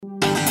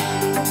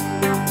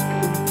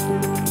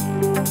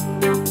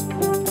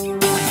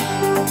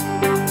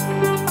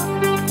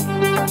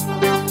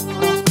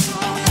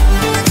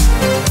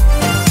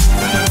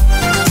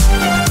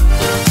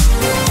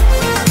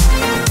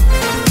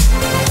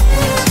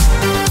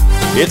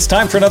It's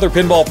time for another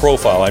Pinball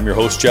Profile. I'm your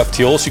host, Jeff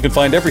Teols. You can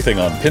find everything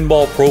on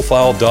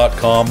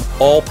pinballprofile.com,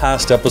 all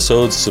past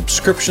episodes,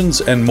 subscriptions,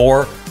 and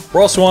more.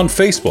 We're also on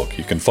Facebook.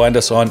 You can find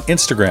us on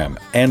Instagram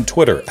and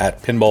Twitter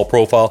at Pinball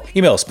Profile.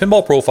 Email us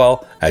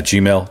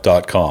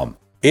pinballprofile@gmail.com.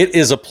 It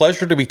is a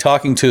pleasure to be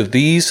talking to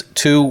these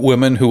two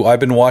women who I've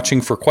been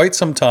watching for quite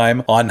some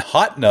time on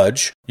Hot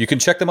Nudge. You can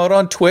check them out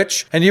on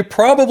Twitch, and you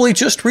probably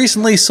just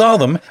recently saw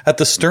them at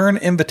the Stern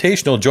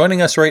Invitational.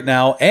 Joining us right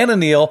now, Anna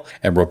Neal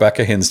and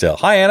Rebecca Hinsdale.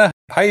 Hi, Anna.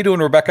 How you doing,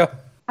 Rebecca?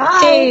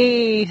 Hi.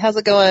 Hey, how's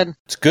it going?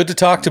 It's good to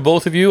talk to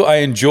both of you. I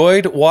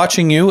enjoyed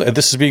watching you.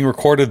 This is being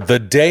recorded the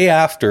day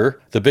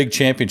after the big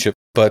championship.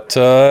 But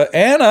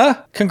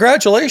Anna,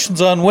 congratulations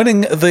on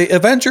winning the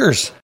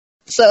Avengers.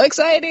 So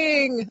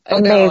exciting.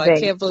 I know, I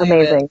can't believe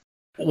it.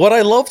 What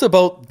I loved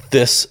about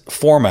this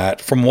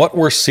format, from what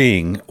we're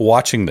seeing,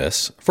 watching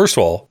this, first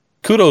of all,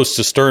 kudos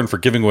to Stern for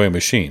giving away a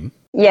machine.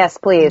 Yes,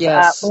 please.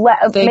 Yes.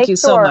 Thank you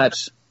so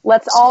much.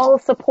 Let's all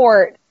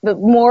support the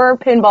more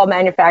pinball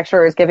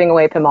manufacturers giving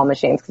away pinball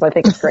machines, because I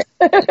think it's great.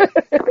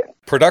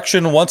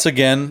 Production, once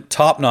again,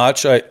 top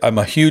notch. I'm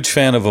a huge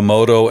fan of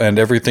Emoto and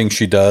everything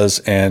she does,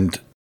 and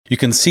you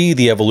can see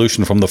the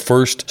evolution from the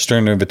first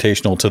Stern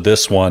Invitational to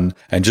this one,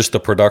 and just the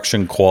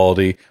production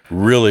quality,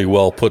 really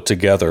well put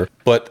together.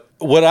 But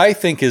what I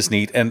think is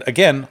neat, and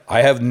again,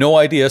 I have no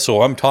idea,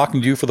 so I'm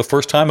talking to you for the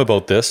first time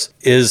about this,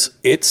 is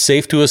it's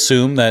safe to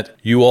assume that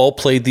you all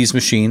played these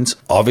machines,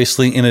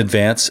 obviously in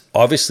advance,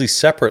 obviously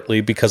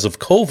separately because of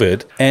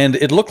COVID, and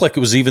it looked like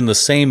it was even the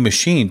same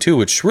machine too,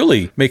 which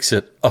really makes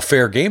it a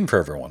fair game for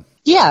everyone.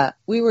 Yeah,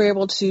 we were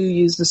able to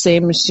use the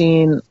same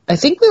machine. I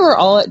think we were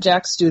all at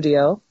Jack's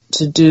studio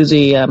to do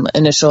the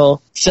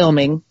initial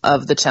filming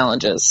of the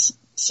challenges.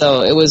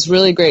 So it was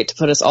really great to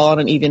put us all on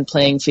an even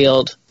playing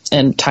field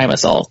and time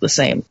us all the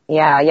same.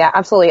 Yeah,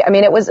 absolutely. I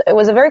mean, it was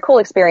a very cool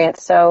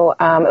experience. So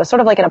it was sort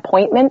of like an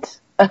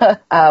appointment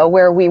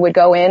where we would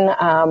go in.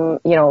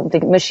 The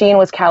machine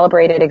was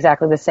calibrated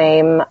exactly the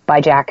same by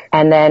Jack.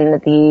 And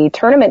then the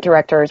tournament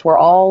directors were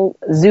all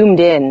zoomed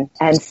in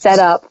and set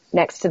up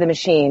next to the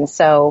machine.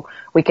 So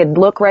we could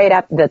look right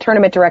at the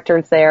tournament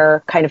directors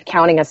there, kind of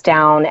counting us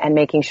down and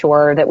making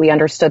sure that we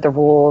understood the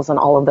rules and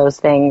all of those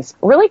things.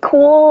 Really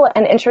cool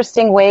and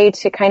interesting way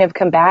to kind of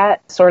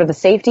combat sort of the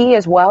safety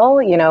as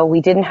well. You know,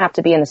 we didn't have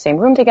to be in the same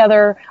room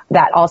together.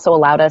 That also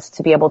allowed us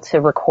to be able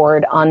to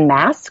record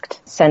unmasked,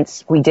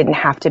 since we didn't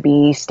have to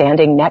be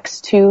standing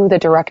next to the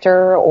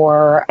director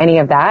or any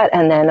of that.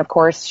 And then, of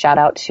course, shout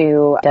out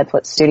to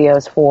Deadfoot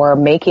Studios for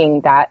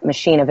making that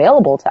machine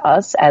available to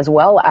us, as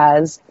well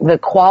as the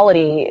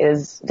quality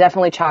is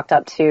definitely chalked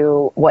up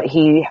to what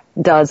he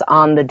does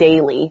on the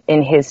daily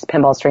in his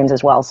pinball streams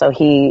as well. So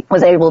he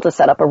was able to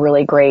set up a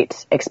really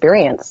great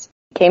experience.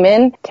 Came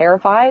in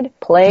terrified,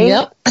 played,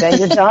 yep. Then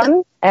you're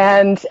done.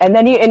 And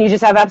then you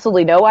just have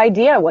absolutely no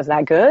idea. Was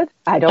that good?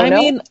 I don't know. I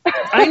mean,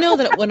 I know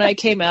that when I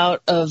came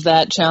out of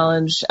that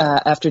challenge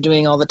after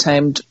doing all the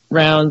timed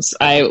rounds,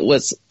 I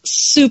was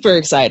super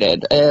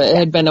excited. It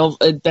had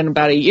been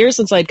about a year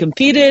since I'd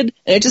competed,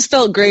 and it just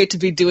felt great to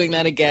be doing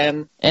that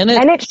again. And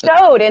it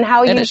showed in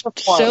how you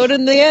performed. Showed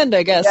in the end,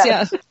 I guess.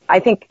 Yes. Yeah. I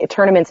think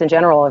tournaments in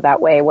general are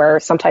that way, where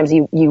sometimes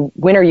you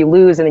win or you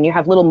lose, and then you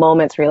have little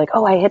moments where you're like,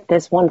 oh, I hit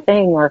this one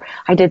thing, or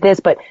I did this,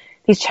 but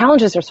these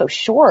challenges are so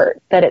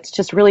short that it's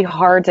just really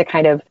hard to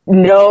kind of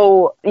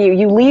know.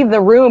 You leave the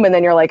room and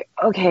then you're like,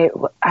 okay,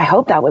 I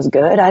hope that was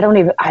good. I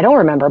don't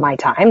remember my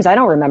times. I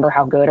don't remember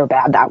how good or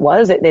bad that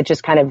was. It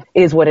just kind of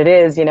is what it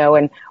is, you know,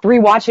 and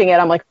rewatching it,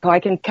 I'm like, oh, I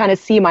can kind of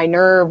see my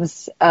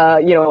nerves,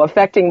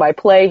 affecting my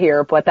play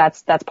here, but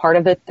that's part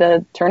of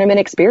the tournament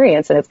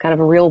experience. And it's kind of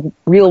a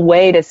real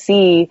way to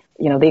see,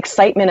 you know, the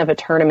excitement of a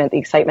tournament, the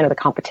excitement of the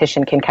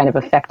competition can kind of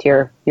affect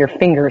your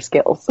finger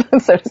skills,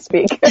 so to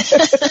speak.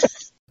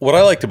 What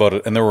I liked about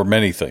it, and there were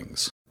many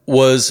things,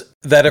 was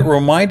that it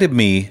reminded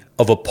me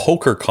of a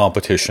poker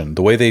competition,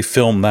 the way they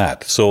film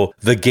that. So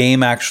the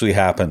game actually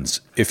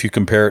happens. If you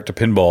compare it to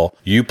pinball,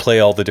 you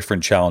play all the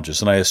different challenges,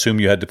 and I assume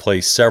you had to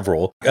play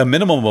several, a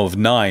minimum of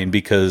 9,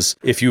 because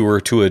if you were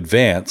to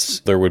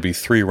advance, there would be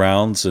 3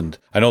 rounds, and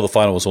I know the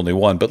final was only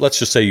 1, but let's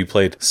just say you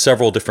played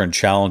several different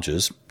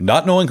challenges,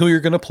 not knowing who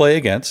you're going to play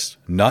against,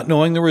 not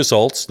knowing the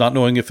results, not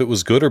knowing if it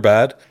was good or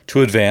bad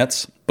to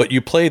advance, but you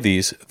play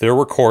these, they're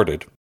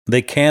recorded.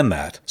 They can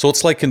that. So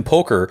it's like in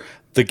poker,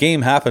 the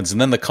game happens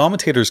and then the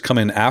commentators come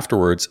in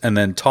afterwards and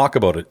then talk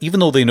about it, even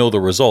though they know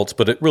the results,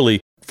 but it really,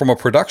 from a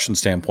production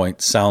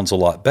standpoint, sounds a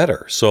lot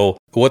better. So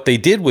what they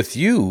did with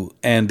you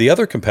and the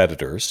other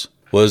competitors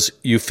was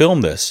you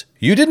filmed this.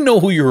 You didn't know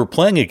who you were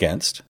playing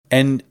against,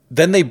 and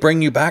then they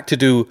bring you back to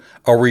do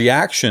a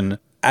reaction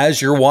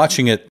as you're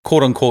watching it,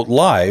 quote unquote,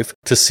 live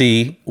to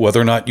see whether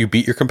or not you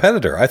beat your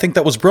competitor. I think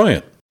that was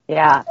brilliant.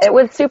 Yeah, it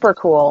was super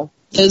cool.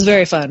 It was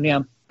very fun,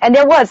 yeah. And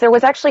there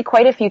was actually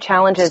quite a few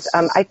challenges.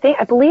 I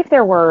believe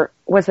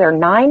was there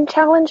 9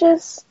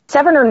 challenges?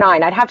 7 or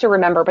 9. I'd have to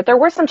remember, but there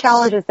were some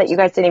challenges that you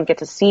guys didn't even get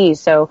to see.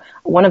 So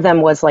one of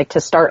them was like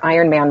to start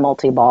Ironman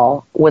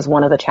multi-ball was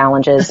one of the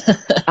challenges.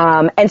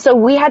 And so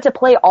we had to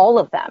play all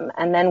of them.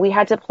 And then we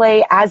had to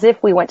play as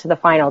if we went to the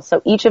finals.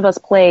 So each of us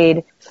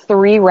played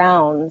 3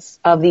 rounds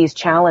of these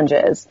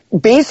challenges.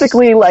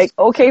 Basically like,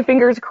 okay,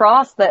 fingers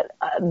crossed that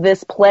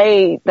this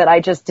play that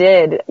I just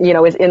did, you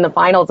know, is in the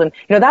finals. And,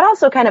 you know, that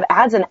also kind of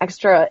adds an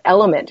extra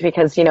element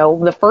because, you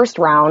know, the first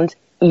round,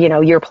 you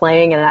know, you're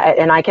playing,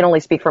 and I can only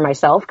speak for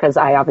myself because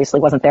I obviously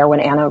wasn't there when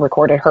Anna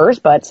recorded hers,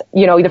 but,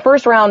 you know, the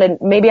first round, and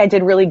maybe I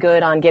did really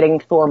good on getting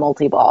Thor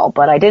multi-ball,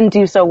 but I didn't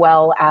do so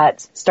well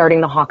at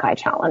starting the Hawkeye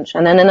challenge.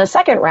 And then in the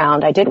second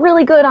round, I did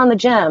really good on the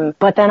gem,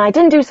 but then I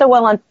didn't do so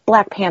well on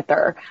Black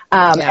Panther.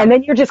 And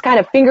then you're just kind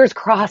of fingers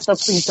crossed, oh,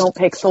 please don't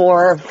pick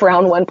Thor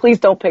round 1, please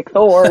don't pick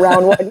Thor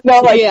round 1.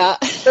 No, like,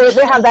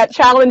 they have that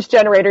challenge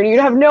generator, and you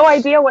have no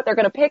idea what they're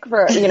going to pick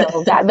for, you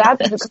know,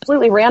 that's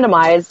completely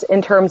randomized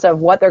in terms of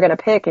what they're going to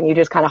pick. And you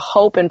just kind of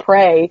hope and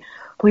pray,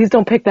 please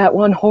don't pick that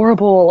one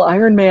horrible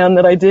Iron Man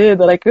that I did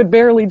that I could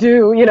barely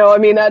do. You know, I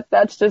mean,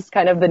 that's just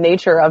kind of the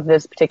nature of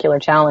this particular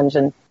challenge.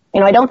 And,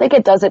 you know, I don't think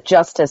it does it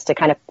justice to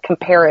kind of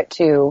compare it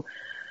to,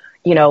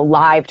 you know,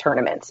 live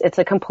tournaments. It's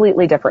a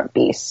completely different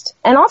beast.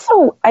 And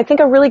also, I think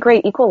a really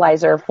great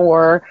equalizer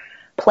for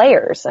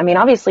players. I mean,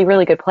 obviously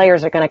really good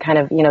players are going to kind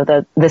of, you know,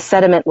 the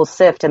sediment will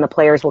sift and the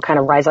players will kind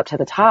of rise up to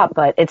the top,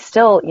 but it's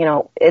still, you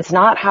know, it's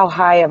not how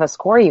high of a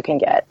score you can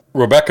get.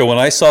 Rebecca, when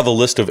I saw the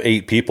list of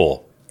 8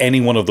 people,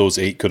 any one of those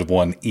 8 could have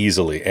won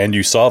easily. And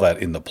you saw that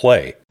in the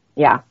play.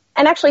 Yeah.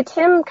 And actually,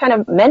 Tim kind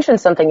of mentioned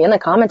something in the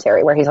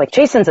commentary where he's like,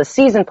 Jason's a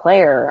seasoned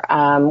player.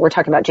 We're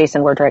talking about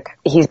Jason Werdrick.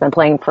 He's been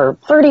playing for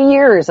 30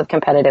 years of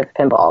competitive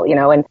pinball, you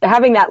know, and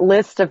having that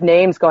list of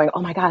names going,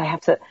 oh my God,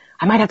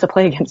 I might have to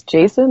play against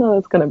Jason. Oh,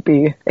 that's going to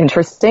be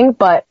interesting.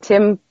 But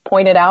Tim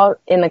pointed out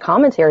in the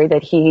commentary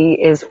that he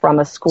is from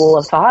a school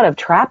of thought of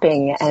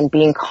trapping and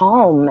being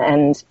calm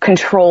and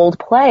controlled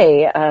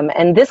play.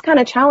 And this kind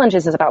of challenge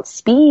is about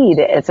speed.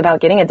 It's about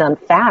getting it done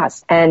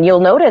fast. And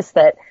you'll notice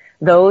that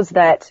those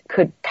that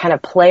could kind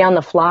of play on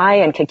the fly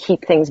and could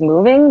keep things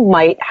moving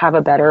might have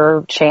a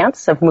better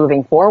chance of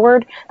moving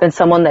forward than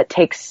someone that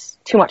takes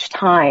too much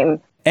time.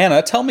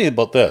 Anna, tell me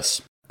about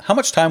this. How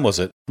much time was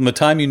it from the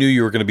time you knew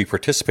you were going to be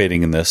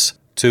participating in this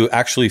to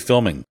actually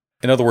filming?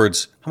 In other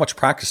words, how much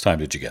practice time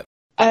did you get?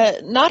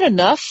 Not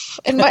enough,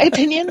 in my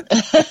opinion.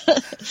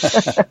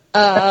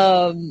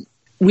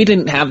 We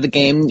didn't have the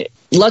game.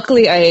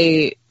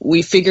 Luckily,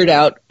 we figured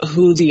out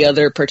who the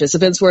other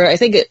participants were. I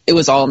think it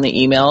was all in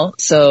the email.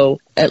 So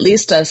at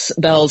least us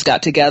Bells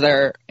got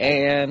together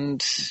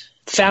and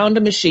found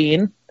a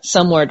machine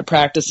somewhere to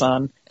practice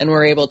on, and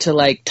we're able to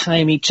like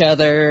time each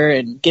other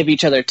and give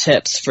each other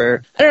tips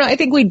for, I don't know, I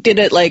think we did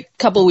it like a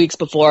couple weeks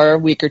before, a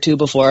week or 2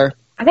 before.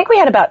 I think we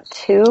had about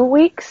 2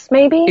 weeks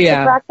maybe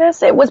to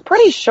practice. It was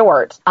pretty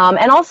short.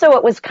 And also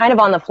it was kind of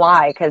on the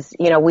fly because,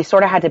 you know, we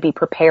sort of had to be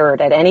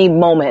prepared at any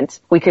moment.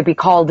 We could be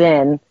called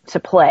in to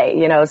play,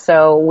 you know,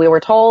 so we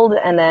were told,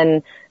 and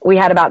then we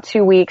had about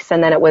 2 weeks,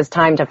 and then it was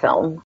time to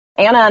film.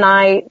 Anna and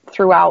I,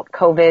 throughout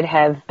COVID,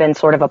 have been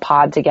sort of a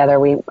pod together.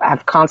 We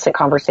have constant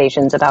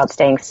conversations about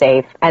staying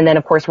safe. And then,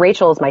 of course,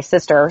 Rachel is my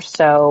sister,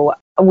 so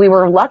we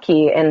were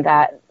lucky in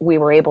that we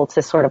were able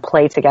to sort of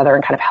play together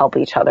and kind of help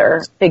each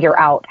other figure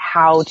out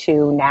how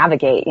to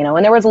navigate, you know.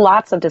 And there was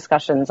lots of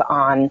discussions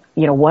on,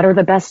 you know, what are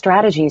the best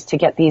strategies to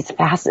get these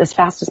as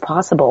fast as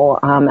possible.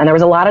 And there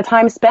was a lot of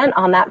time spent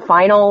on that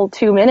final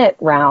 2-minute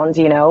round,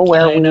 you know,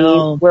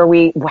 where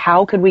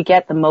how could we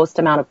get the most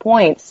amount of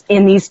points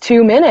in these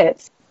 2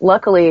 minutes?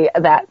 Luckily,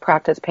 that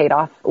practice paid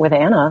off with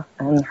Anna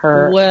and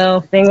her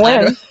thing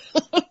win.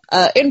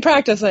 In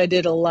practice, I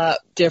did a lot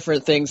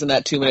different things in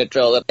that 2-minute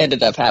drill that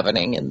ended up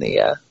happening in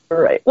the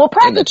right. Well,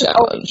 practice in the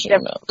challenge. You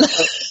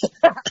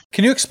know.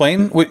 Can you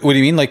explain what do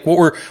you mean? Like,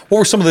 what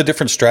were some of the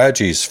different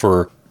strategies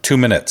for 2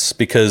 minutes?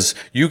 Because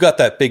you got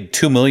that big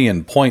 2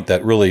 million point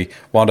that really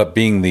wound up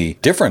being the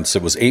difference.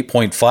 It was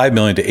 8.5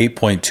 million to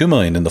 8.2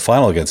 million in the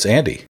final against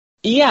Andy.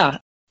 Yeah.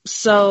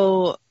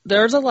 So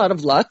there's a lot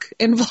of luck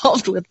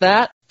involved with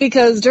that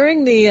because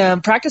during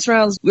the practice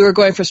rounds, we were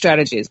going for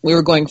strategies. We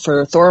were going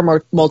for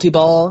Thor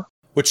multi-ball.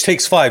 Which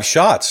takes 5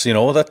 shots, you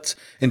know, that's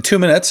in 2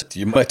 minutes.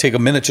 You might take a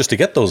minute just to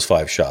get those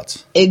 5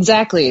 shots.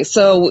 Exactly.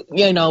 So,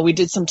 you know, we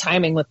did some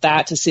timing with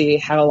that to see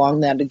how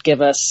long that would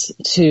give us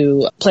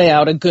to play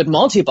out a good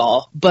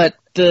multi-ball. But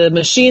the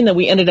machine that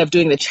we ended up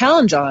doing the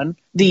challenge on,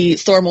 the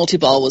Thor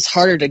multi-ball, was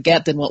harder to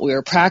get than what we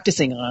were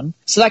practicing on.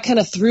 So that kind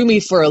of threw me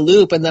for a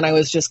loop. And then I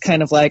was just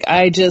kind of like,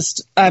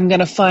 I'm going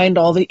to find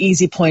all the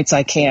easy points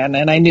I can.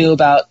 And I knew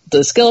about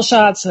the skill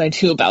shots and I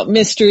knew about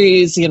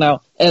mysteries, you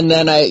know. And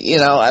then I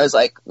was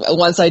like,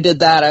 once I did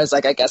that, I was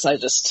like, I guess I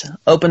just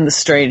opened the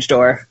strange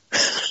door.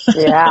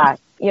 Yeah.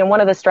 You know,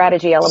 one of the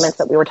strategy elements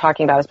that we were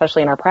talking about,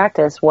 especially in our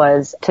practice,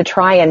 was to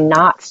try and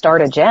not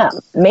start a gem,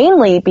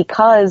 mainly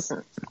because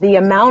the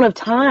amount of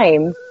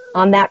time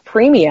on that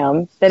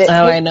premium that it takes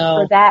I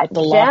know. for that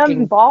The gem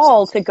locking.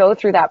 ball to go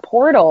through that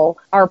portal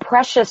are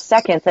precious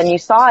seconds. And you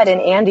saw it in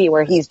Andy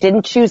where he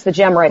didn't choose the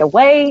gem right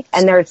away.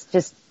 And there's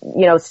just,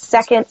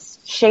 seconds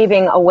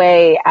shaving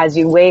away as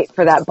you wait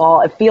for that ball.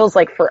 It feels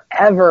like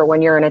forever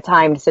when you're in a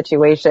timed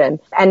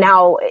situation. And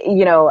now,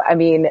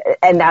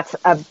 and that's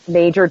a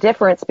major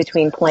difference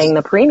between playing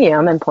the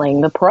premium and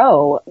playing the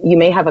pro. You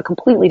may have a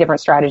completely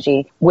different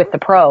strategy with the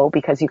pro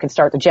because you can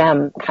start the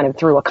gem kind of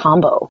through a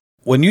combo.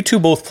 When you two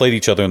both played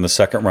each other in the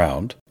second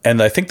round,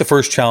 and I think the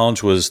first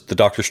challenge was the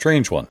Doctor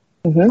Strange one.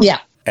 Mm-hmm. Yeah.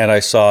 And I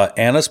saw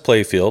Anna's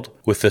playfield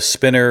with the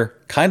spinner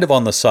kind of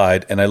on the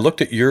side, and I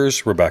looked at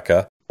yours,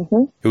 Rebecca.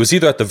 Mm-hmm. It was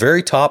either at the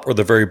very top or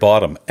the very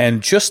bottom.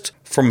 And just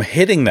from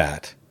hitting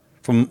that,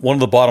 from one of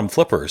the bottom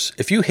flippers,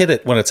 if you hit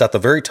it when it's at the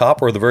very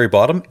top or the very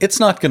bottom, it's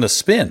not going to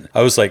spin.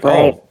 I was like,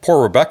 right. Oh,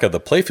 poor Rebecca, the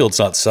playfield's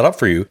not set up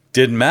for you.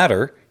 Didn't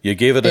matter. You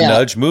gave it a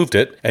nudge, moved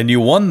it, and you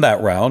won that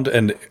round.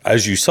 And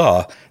as you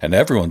saw, and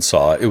everyone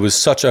saw, it was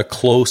such a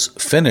close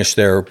finish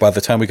there by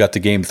the time we got to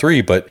game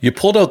 3. But you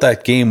pulled out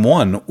that game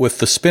 1 with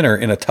the spinner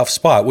in a tough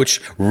spot,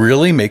 which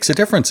really makes a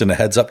difference in a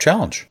heads-up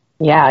challenge.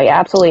 Yeah,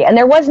 absolutely. And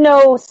there was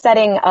no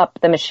setting up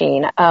the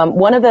machine.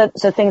 One of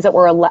the things that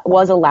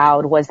was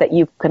allowed was that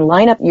you can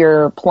line up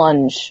your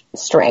plunge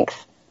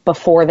strength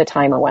before the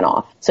timer went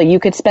off. So you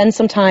could spend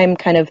some time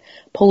kind of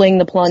pulling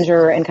the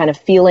plunger and kind of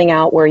feeling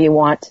out where you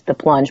want the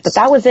plunge. But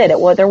that was it.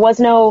 There was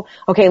no,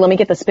 okay, let me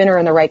get the spinner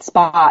in the right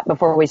spot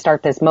before we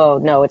start this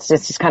mode. No, it's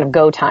just kind of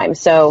go time.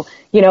 So,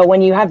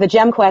 when you have the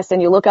gem quest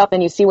and you look up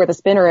and you see where the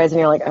spinner is and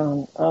you're like,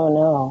 oh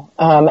no.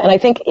 And I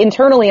think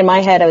internally in my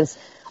head I was,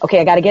 okay,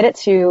 I got to get it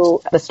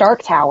to the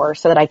Stark Tower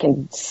so that I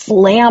can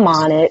slam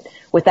on it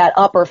with that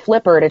upper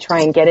flipper to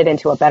try and get it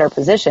into a better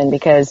position,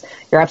 because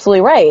you're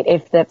absolutely right.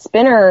 If that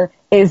spinner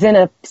is in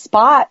a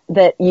spot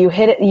that you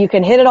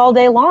can hit it all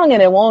day long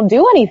and it won't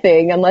do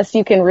anything unless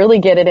you can really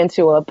get it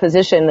into a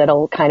position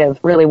that'll kind of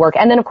really work.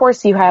 And then of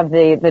course you have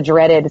the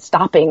dreaded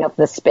stopping of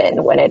the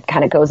spin when it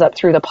kind of goes up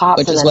through the pops.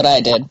 Which is what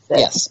I did.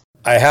 Yes.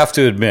 I have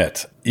to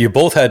admit, you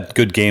both had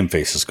good game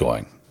faces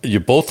going. You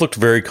both looked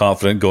very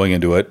confident going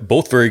into it,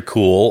 both very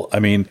cool. I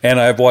mean, and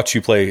I've watched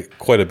you play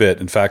quite a bit.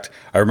 In fact,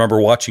 I remember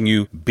watching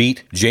you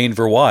beat Jane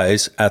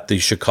Verwise at the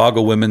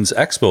Chicago Women's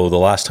Expo the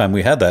last time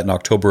we had that in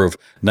October of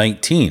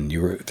 19.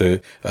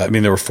 There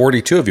were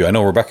 42 of you. I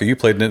know, Rebecca, you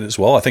played in it as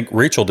well. I think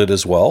Rachel did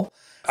as well.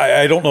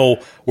 I don't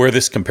know where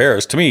this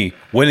compares. To me,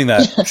 winning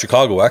that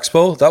Chicago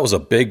Expo, that was a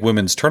big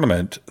women's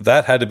tournament.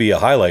 That had to be a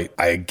highlight.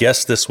 I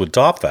guess this would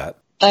top that.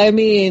 I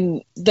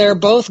mean, they're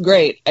both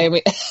great. I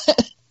mean...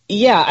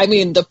 Yeah, I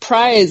mean, the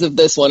prize of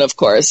this one, of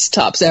course,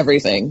 tops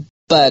everything.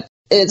 But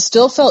it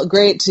still felt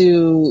great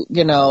to,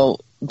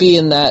 be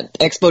in that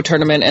Expo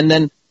tournament and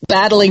then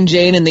battling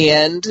Jane in the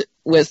end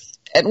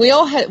and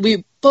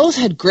we both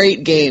had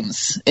great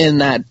games in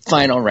that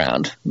final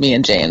round, me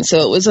and Jane. So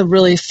it was a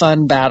really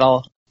fun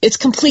battle. It's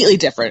completely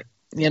different,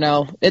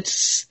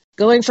 It's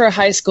going for a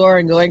high score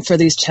and going for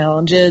these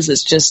challenges.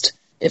 It's just...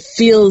 It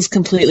feels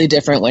completely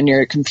different when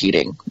you're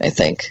competing, I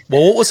think.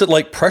 Well, what was it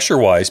like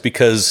pressure-wise?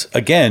 Because,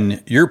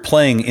 again, you're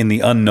playing in the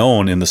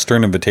unknown in the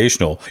Stern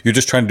Invitational. You're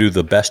just trying to do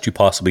the best you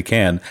possibly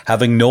can,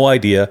 having no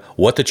idea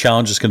what the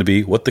challenge is going to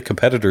be, what the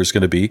competitor is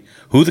going to be,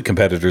 who the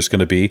competitor is going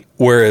to be.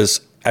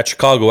 Whereas at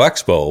Chicago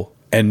Expo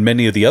and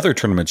many of the other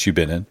tournaments you've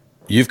been in,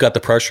 you've got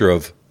the pressure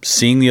of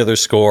seeing the other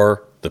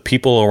score, the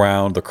people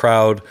around, the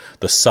crowd,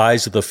 the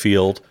size of the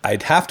field.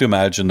 I'd have to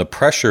imagine the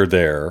pressure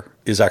there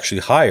is actually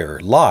higher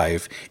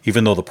live,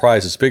 even though the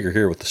prize is bigger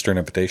here with the Stern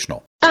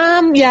Invitational.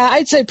 Yeah,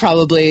 I'd say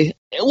probably.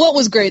 What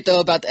was great though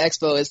about the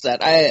Expo is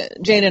that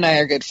Jane and I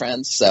are good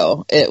friends,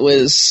 so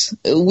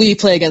we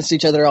play against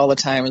each other all the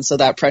time, and so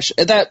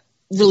that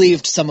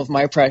relieved some of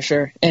my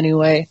pressure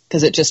anyway,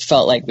 because it just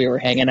felt like we were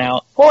hanging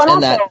out. Well,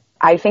 and also,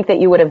 I think that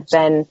you would have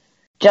been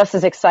just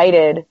as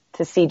excited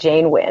to see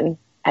Jane win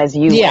as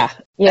you. Yeah,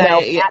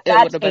 that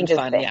would have been changes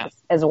fun. things Yeah,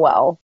 as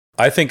well.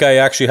 I think I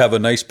actually have a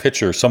nice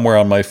picture somewhere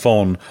on my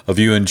phone of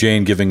you and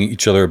Jane giving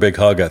each other a big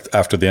hug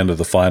after the end of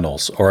the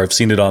finals, or I've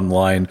seen it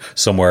online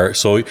somewhere.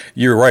 So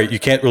you're right. You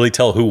can't really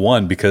tell who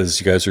won because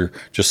you guys are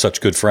just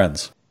such good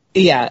friends.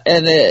 Yeah,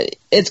 and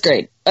it's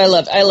great. I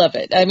love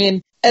it. I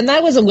mean, and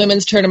that was a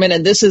women's tournament,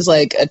 and this is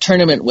like a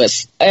tournament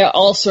with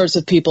all sorts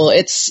of people.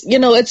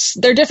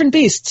 They're different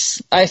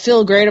beasts. I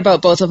feel great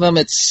about both of them.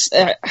 It's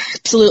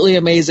absolutely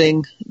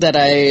amazing that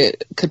I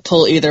could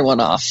pull either one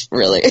off,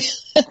 really.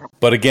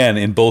 But again,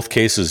 in both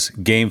cases,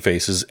 game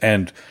faces.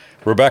 And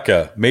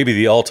Rebecca, maybe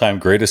the all-time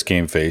greatest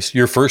game face.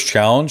 Your first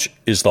challenge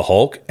is the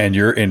Hulk, and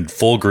you're in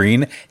full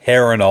green,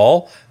 hair and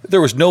all.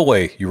 There was no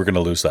way you were going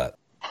to lose that.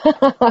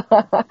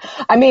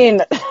 I mean,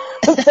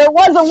 there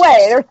was a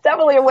way. There's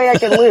definitely a way I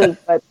could lose.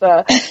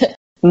 But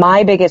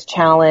my biggest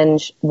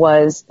challenge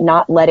was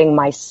not letting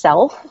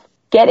myself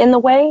get in the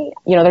way.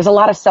 There's a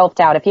lot of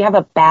self-doubt. If you have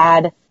a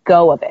bad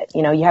go of it.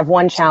 You know, you have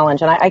one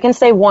challenge, and I can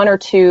say one or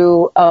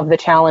two of the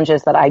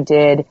challenges that I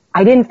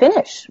didn't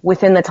finish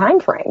within the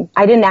time frame.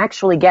 I didn't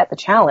actually get the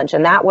challenge,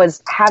 and that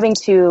was having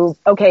to,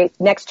 okay,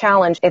 next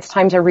challenge, it's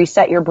time to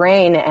reset your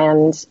brain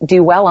and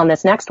do well on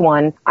this next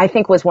one. I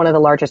think was one of the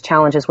largest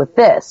challenges with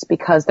this,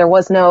 because there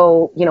was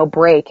no,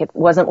 break. It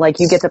wasn't like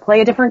you get to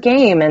play a different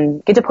game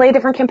and get to play a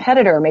different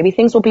competitor. Maybe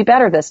things will be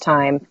better this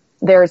time.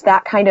 There's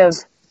that kind of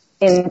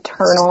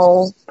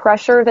internal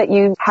pressure that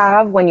you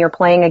have when you're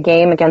playing a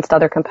game against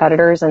other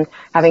competitors and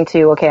having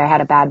to, okay, I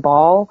had a bad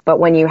ball. But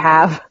when you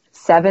have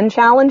 7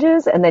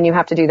 challenges and then you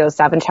have to do those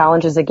 7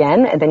 challenges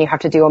again and then you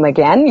have to do them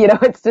again,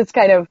 it's just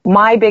kind of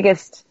my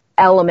biggest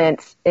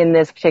element in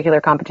this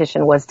particular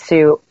competition was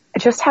to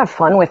just have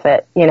fun with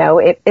it.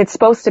 It's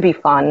supposed to be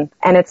fun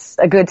and it's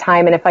a good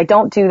time. And if I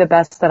don't do the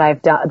best that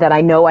I've done, that I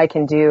know I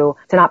can do,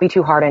 to not be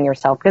too hard on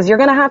yourself, because you're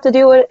going to have to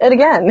do it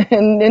again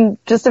in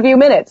just a few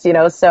minutes,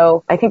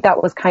 So I think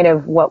that was kind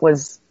of what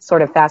was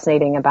sort of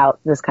fascinating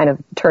about this kind of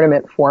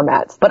tournament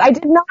format. But I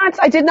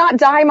did not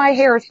dye my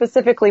hair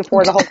specifically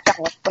for the whole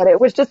challenge, but it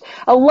was just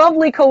a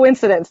lovely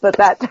coincidence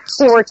that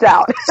worked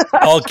out.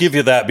 I'll give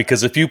you that,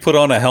 because if you put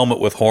on a helmet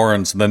with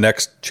horns and the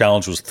next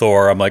challenge was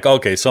Thor, I'm like,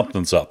 okay,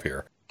 something's up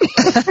here.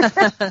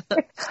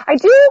 I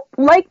do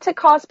like to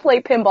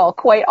cosplay pinball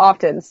quite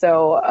often,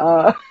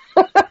 so...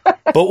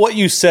 But what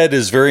you said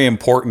is very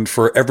important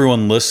for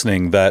everyone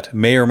listening that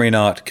may or may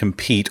not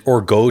compete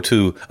or go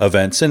to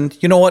events. And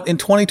you know what? In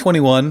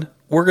 2021,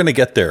 we're going to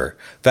get there.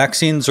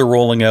 Vaccines are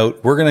rolling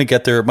out. We're going to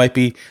get there. It might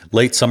be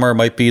late summer, it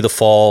might be the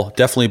fall,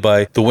 definitely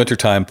by the winter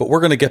time. But we're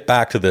going to get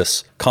back to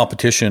this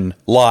competition,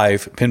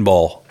 live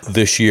pinball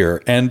this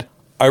year. And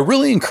I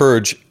really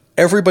encourage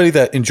everybody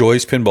that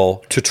enjoys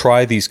pinball to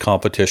try these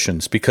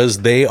competitions, because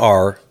they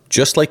are,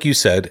 just like you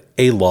said,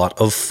 a lot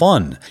of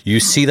fun.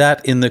 You see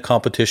that in the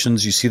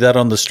competitions. You see that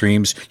on the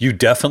streams. You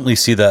definitely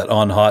see that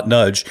on Hot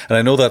Nudge. And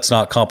I know that's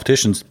not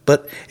competitions,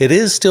 but it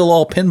is still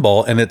all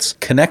pinball and it's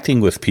connecting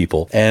with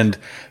people. And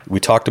we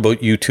talked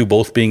about you two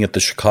both being at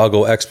the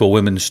Chicago Expo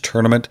Women's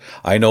Tournament.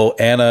 I know,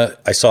 Anna,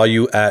 I saw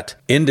you at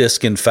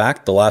Indisc, in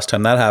fact, the last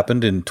time that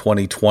happened in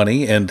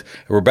 2020. And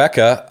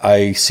Rebecca,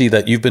 I see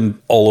that you've been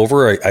all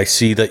over. I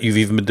see that you've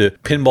even been to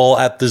pinball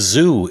at the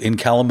zoo in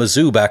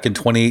Kalamazoo back in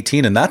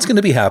 2018. And that's going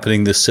to be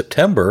happening this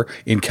September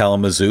in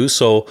Kalamazoo.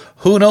 So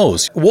who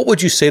knows? What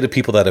would you say to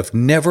people that have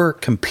never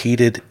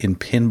competed in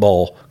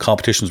pinball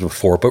competitions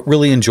before, but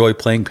really enjoy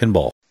playing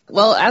pinball?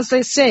 Well, as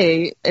they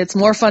say, it's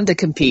more fun to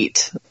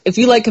compete. If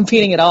you like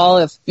competing at all,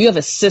 if you have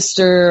a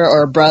sister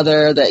or a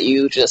brother that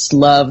you just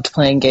loved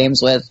playing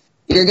games with,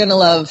 you're going to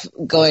love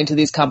going to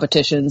these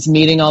competitions,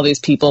 meeting all these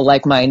people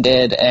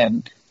like-minded,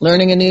 and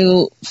learning a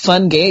new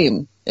fun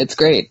game. It's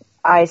great.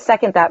 I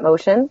second that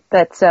motion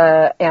that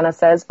Anna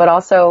says, but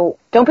also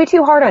don't be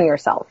too hard on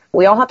yourself.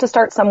 We all have to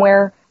start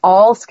somewhere.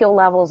 All skill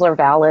levels are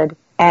valid,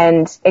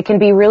 and it can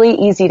be really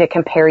easy to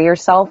compare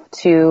yourself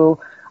to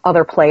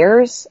other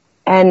players.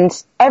 And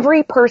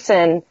every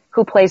person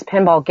who plays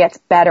pinball gets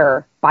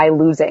better by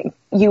losing.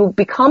 You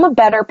become a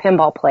better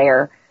pinball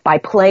player by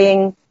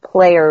playing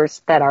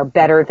players that are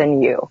better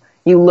than you.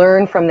 You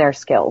learn from their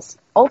skills.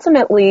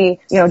 Ultimately,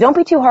 don't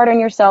be too hard on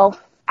yourself.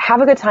 Have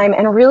a good time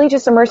and really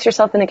just immerse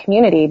yourself in the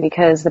community,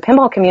 because the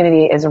pinball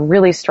community is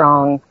really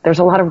strong. There's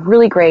a lot of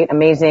really great,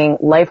 amazing,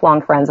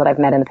 lifelong friends that I've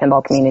met in the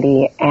pinball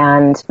community,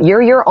 and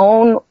you're your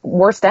own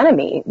worst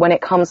enemy when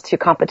it comes to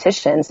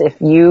competitions.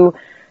 If you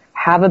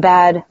have a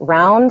bad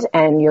round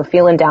and you're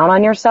feeling down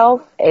on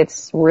yourself,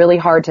 it's really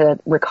hard to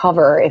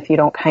recover if you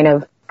don't kind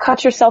of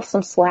cut yourself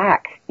some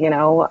slack,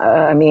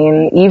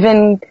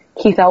 even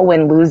Keith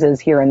Elwin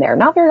loses here and there.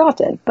 Not very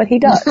often, but he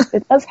does.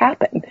 It does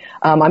happen.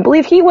 I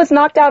believe he was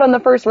knocked out on the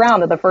first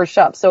round of the first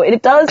shove. So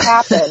it does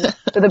happen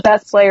to the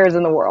best players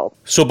in the world.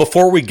 So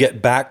before we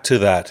get back to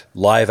that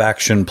live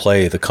action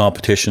play, the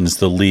competitions,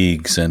 the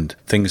leagues, and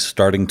things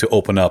starting to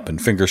open up,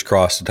 and fingers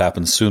crossed it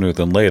happens sooner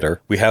than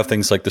later, we have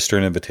things like the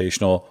Stern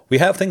Invitational. We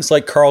have things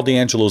like Carl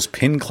D'Angelo's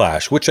Pin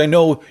Clash, which I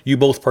know you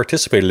both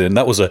participated in.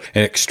 That was an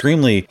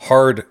extremely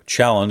hard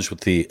challenge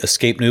with the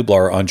Escape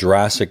Nublar on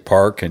Jurassic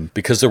Park. And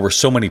because there were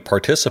so many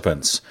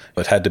participants,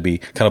 it had to be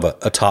kind of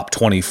a top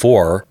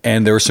 24.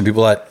 And there were some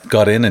people that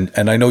got in,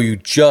 and I know you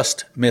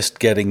just missed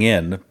getting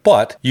in,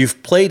 but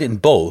you've played in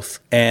both.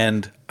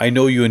 And I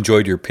know you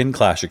enjoyed your Pin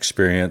Clash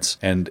experience.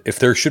 And if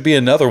there should be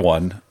another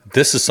one,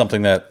 this is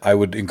something that I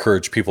would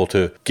encourage people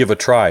to give a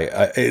try.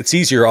 It's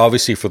easier,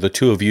 obviously, for the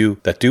two of you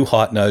that do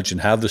Hot Nudge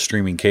and have the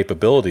streaming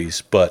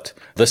capabilities, but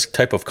this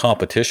type of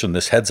competition,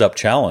 this heads-up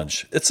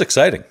challenge, it's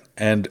exciting.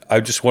 And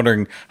I'm just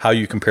wondering how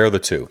you compare the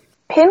two.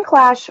 Pin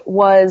Clash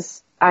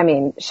was,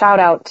 shout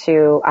out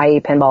to IE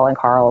Pinball and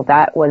Carl.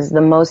 That was the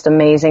most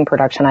amazing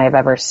production I have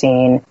ever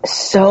seen.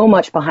 So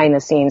much behind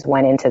the scenes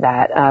went into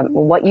that.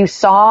 What you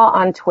saw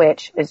on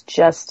Twitch is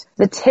just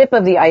the tip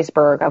of the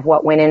iceberg of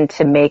what went in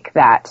to make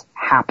that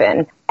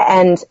happen.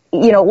 And,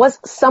 it was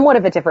somewhat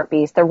of a different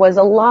beast. There was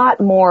a lot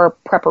more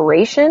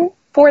preparation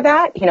for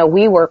that. You know,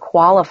 we were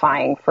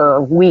qualifying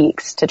for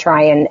weeks to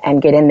try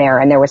and get in there,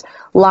 and there was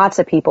lots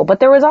of people. But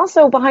there was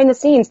also behind the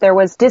scenes, there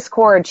was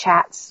Discord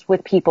chats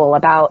with people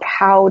about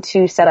how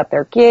to set up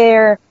their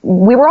gear.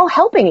 We were all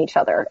helping each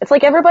other. It's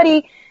like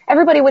everybody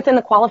within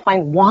the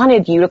qualifying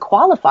wanted you to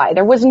qualify.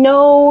 There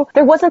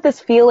wasn't this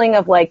feeling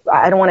of like,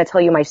 I don't want to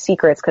tell you my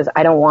secrets because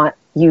I don't want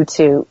you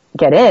to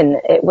get in.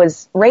 It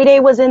was, Ray Day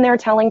was in there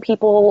telling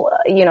people,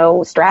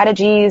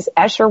 strategies.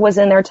 Escher was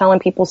in there telling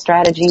people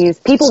strategies.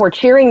 People were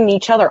cheering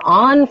each other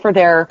on for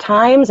their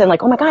times and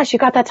like, oh my gosh, you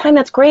got that time.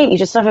 That's great. You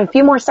just have a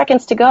few more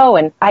seconds to go.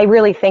 And I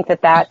really think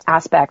that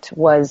aspect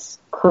was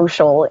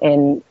crucial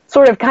in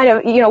sort of kind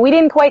of, we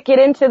didn't quite get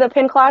into the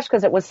pin clash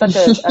because it was such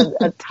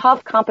a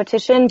tough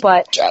competition,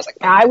 but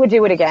I would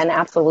do it again.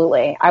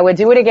 Absolutely. I would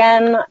do it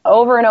again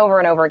over and over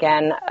and over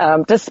again.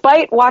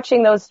 Despite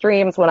watching those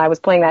streams when I was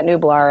playing that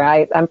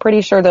Nublar, I'm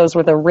pretty sure those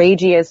were the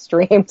ragiest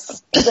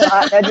streams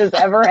that Edge has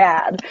ever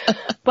had.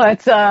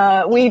 But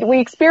we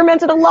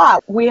experimented a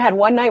lot. We had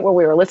one night where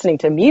we were listening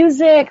to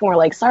music and we're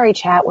like, sorry,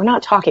 chat, we're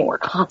not talking, we're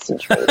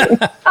concentrating.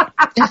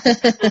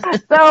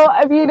 So,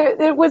 I mean,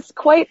 it was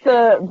quite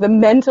the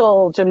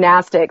mental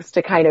gymnastics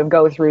to kind of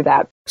go through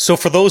that. So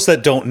for those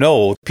that don't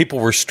know, people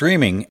were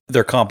streaming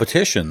their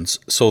competitions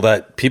so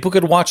that people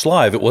could watch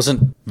live. It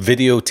wasn't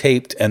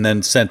videotaped and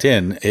then sent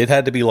in. It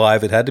had to be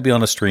live. It had to be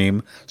on a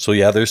stream. So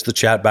yeah, there's the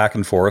chat back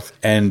and forth.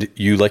 And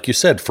you, like you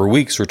said, for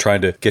weeks were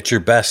trying to get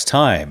your best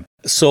time.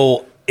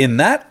 So in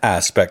that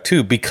aspect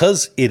too,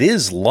 because it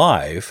is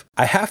live,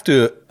 I have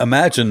to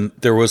imagine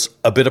there was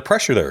a bit of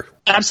pressure there.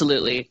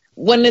 Absolutely.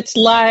 When it's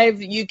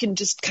live, you can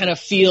just kind of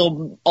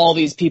feel all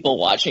these people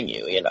watching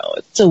you,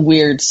 It's a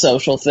weird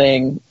social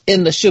thing.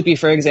 In the Shupi,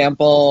 for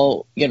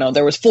example,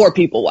 there was 4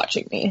 people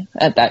watching me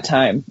at that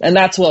time. And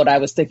that's what I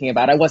was thinking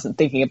about. I wasn't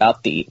thinking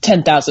about the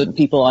 10,000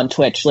 people on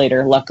Twitch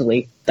later.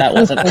 Luckily, that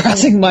wasn't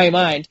crossing my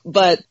mind.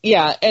 But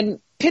yeah, and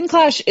Pin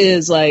Clash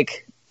is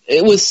like,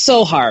 it was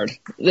so hard.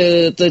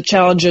 The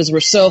challenges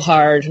were so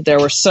hard. There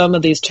were some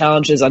of these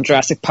challenges on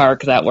Jurassic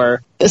Park that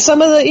were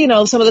some of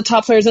the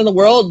top players in the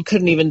world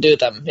couldn't even do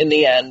them in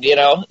the end,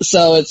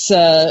 So it's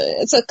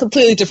a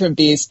completely different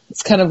beast.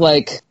 It's kind of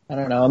like, I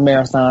don't know, a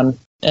marathon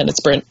and a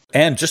sprint.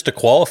 And just to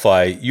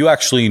qualify, you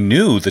actually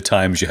knew the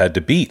times you had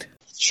to beat.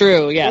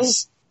 True,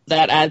 yes.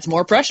 That adds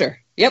more pressure.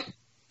 Yep.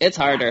 It's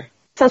harder.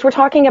 Since we're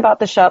talking about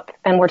the SHUP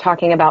and we're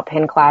talking about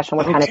Pin Clash and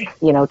we're kind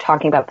of,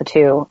 talking about the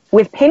two.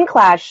 With Pin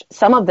Clash,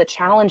 some of the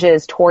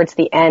challenges towards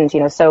the end,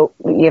 so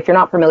if you're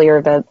not familiar,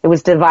 it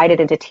was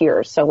divided into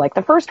tiers. So like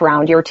the first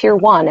round, you're tier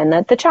 1,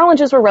 and the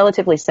challenges were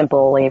relatively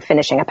simple, like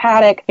finishing a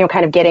paddock,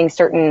 kind of getting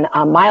certain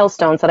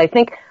milestones that I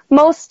think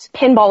most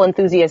pinball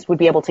enthusiasts would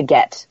be able to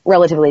get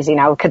relatively easy.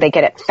 Now, could they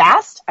get it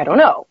fast? I don't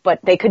know, but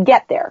they could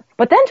get there.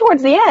 But then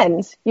towards the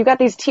end, you've got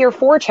these tier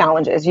 4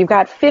 challenges. You've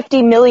got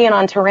 50 million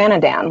on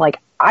Pteranodon. Like,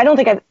 I don't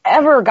think I've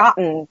ever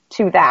gotten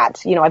to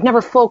that. I've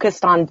never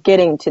focused on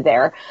getting to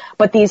there.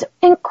 But these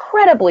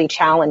incredibly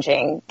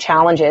challenging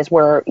challenges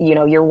where,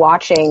 you're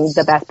watching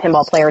the best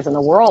pinball players in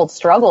the world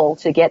struggle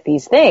to get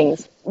these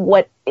things.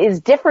 What is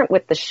different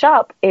with the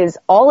SHUP is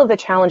all of the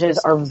challenges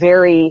are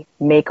very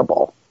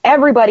makeable.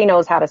 Everybody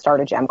knows how to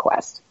start a gem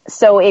quest.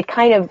 So it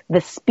kind of,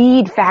 the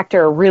speed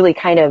factor really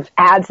kind of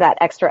adds that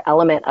extra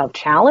element of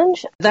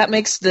challenge. That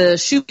makes the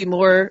Shupi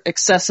more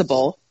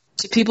accessible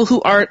to people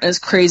who aren't as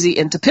crazy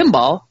into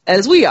pinball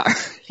as we are,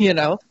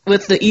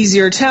 with the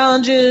easier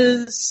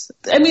challenges.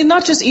 I mean,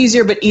 not just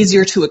easier, but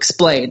easier to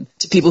explain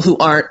to people who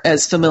aren't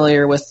as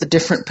familiar with the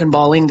different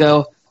pinball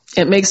lingo.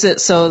 It makes it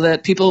so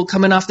that people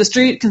coming off the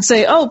street can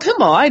say, oh,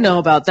 pinball, I know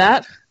about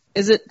that.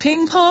 Is it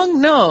ping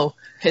pong? No,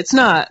 it's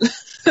not.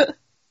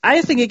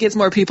 I think it gets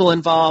more people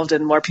involved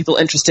and more people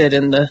interested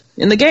in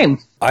the game.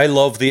 I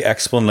love the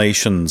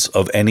explanations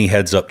of any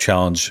heads-up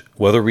challenge,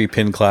 whether it be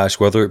Pin Clash,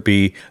 whether it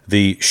be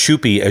the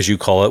Shupi, as you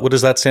call it. What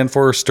does that stand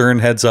for? Stern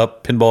Heads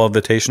Up Pinball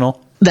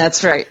Invitational?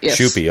 That's right, yes.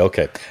 Shupi,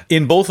 okay.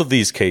 In both of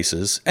these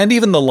cases, and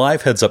even the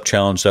live heads-up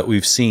challenge that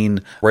we've seen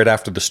right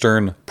after the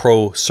Stern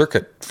Pro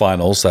Circuit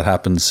Finals that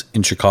happens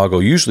in Chicago,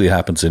 usually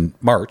happens in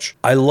March,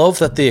 I love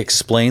that they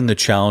explain the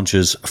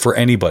challenges for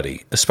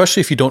anybody,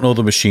 especially if you don't know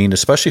the machine,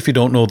 especially if you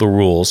don't know the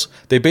rules.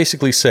 They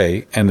basically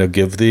say, and they'll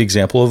give the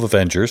example of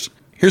Avengers,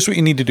 here's what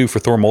you need to do for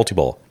Thor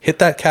Multiball. Hit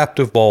that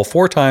captive ball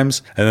 4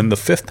 times, and then the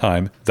 5th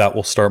time, that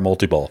will start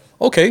Multiball.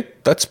 Okay,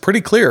 that's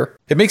pretty clear.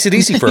 It makes it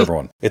easy for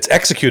everyone. It's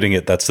executing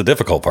it that's the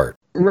difficult part.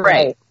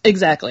 Right,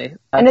 exactly.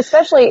 And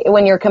especially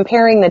when you're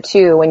comparing the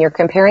two, when you're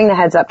comparing the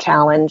Heads Up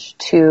Challenge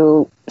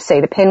to,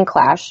 say, the Pin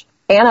Clash,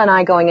 Anna and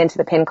I going into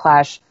the Pin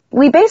Clash,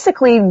 we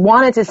basically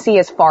wanted to see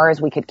as far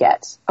as we could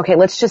get. Okay,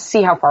 let's just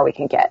see how far we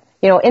can get.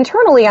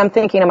 Internally, I'm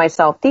thinking to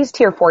myself, these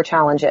tier 4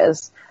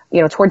 challenges,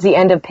 towards the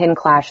end of Pin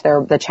Clash,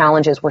 the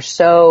challenges were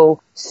so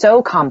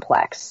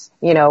complex.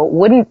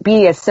 Wouldn't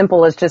be as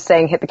simple as just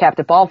saying hit the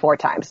captive ball 4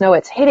 times. No,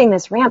 it's hitting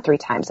this ramp 3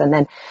 times and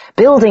then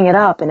building it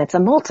up, and it's a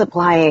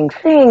multiplying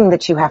thing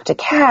that you have to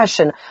cache,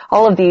 and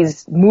all of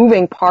these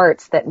moving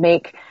parts that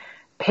make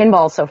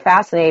pinball is so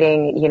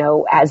fascinating, you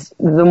know, as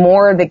the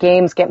more the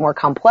games get more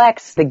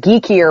complex, the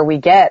geekier we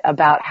get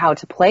about how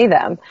to play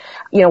them.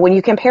 You know, when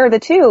you compare the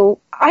two,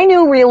 I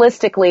knew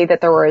realistically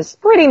that there was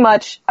pretty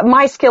much,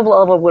 my skill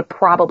level would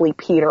probably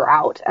peter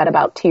out at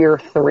about tier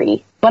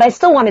 3. But I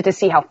still wanted to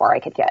see how far I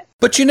could get.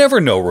 But you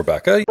never know,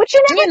 Rebecca. But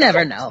you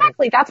never know.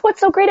 Exactly. That's what's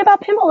so great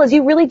about pinball is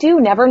you really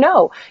do never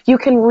know. You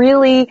can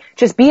really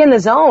just be in the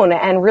zone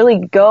and really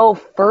go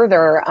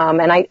further.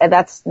 And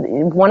that's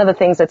one of the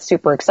things that's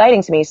super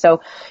exciting to me.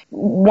 So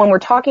when we're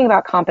talking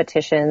about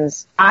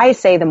competitions, I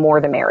say the more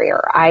the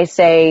merrier. I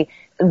say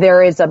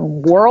there is a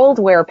world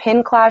where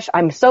Pin Clash,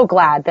 I'm so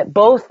glad that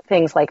both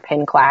things like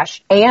Pin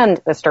Clash and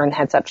the Stern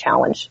Heads Up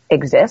Challenge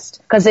exist,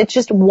 because it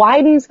just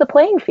widens the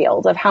playing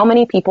field of how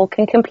many people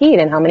can compete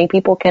and how many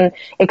people can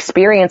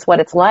experience what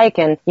it's like.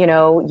 And, you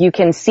know, you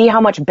can see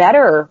how much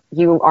better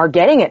you are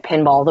getting at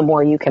pinball the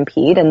more you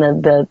compete and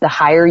the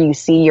higher you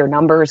see your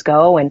numbers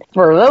go. And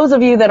for those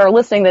of you that are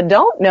listening that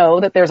don't know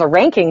that there's a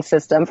ranking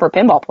system for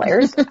pinball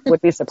players,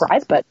 would be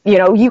surprised, but, you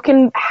know, you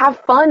can have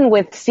fun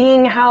with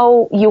seeing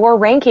how your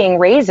ranking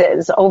raises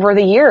over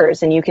the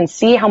years, and you can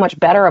see how much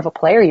better of a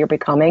player you're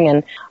becoming,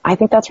 and I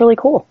think that's really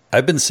cool.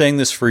 I've been saying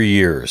this for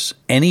years.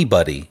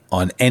 Anybody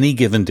on any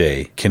given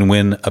day can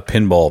win a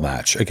pinball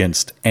match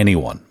against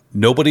anyone.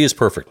 Nobody is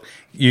perfect.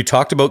 You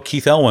talked about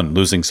Keith Elwin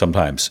losing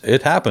sometimes.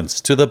 It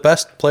happens to the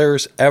best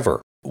players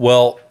ever.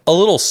 Well, a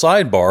little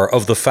sidebar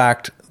of the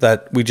fact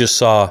that we just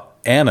saw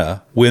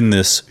Anna win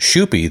this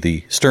Shupi,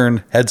 the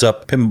Stern Heads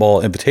Up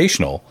Pinball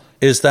Invitational,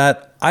 is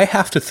that I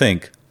have to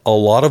think a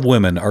lot of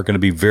women are going to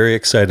be very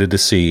excited to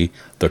see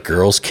the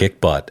girls kick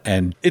butt.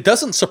 And it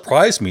doesn't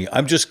surprise me.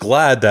 I'm just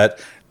glad that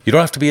you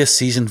don't have to be a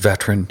seasoned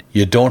veteran.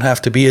 You don't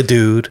have to be a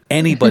dude.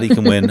 Anybody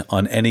can win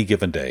on any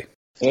given day.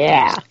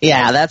 Yeah.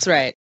 Yeah, that's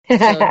right.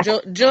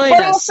 So join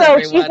but us, also,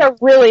 everyone. she's a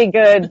really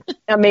good,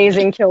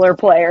 amazing killer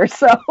player,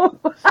 so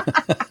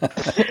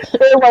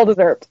very well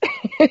deserved.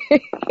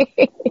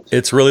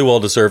 It's really well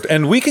deserved.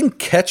 And we can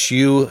catch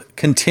you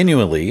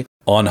continually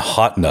on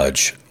Hot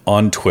Nudge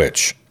on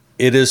Twitch.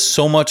 It is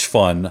so much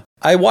fun.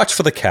 I watch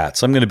for the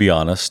cats. I'm going to be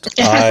honest.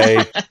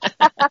 They're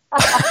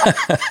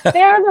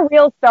the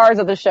real stars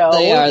of the show.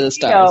 They are the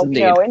stars,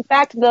 indeed. In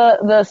fact,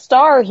 the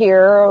star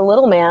here,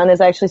 Little Man,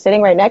 is actually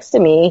sitting right next to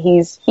me.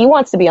 He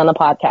wants to be on the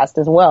podcast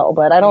as well,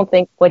 but I don't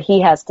think what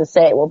he has to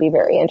say will be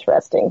very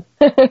interesting.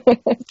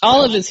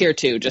 Olive is here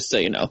too, just so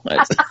you know.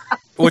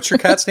 What's your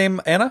cat's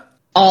name, Anna?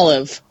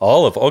 Olive.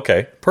 Olive.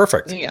 Okay,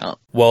 perfect. Yeah.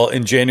 Well,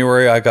 in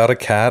January, I got a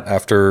cat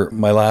after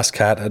my last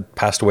cat had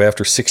passed away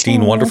after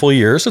 16 wonderful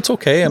years. It's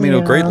okay. I mean,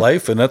 a great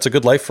life, and that's a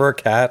good life for a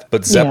cat.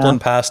 But Zeppelin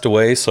passed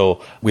away,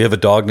 so we have a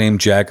dog named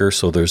Jagger,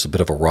 so there's a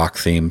bit of a rock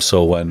theme.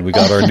 So when we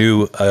got our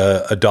new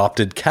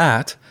adopted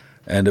cat,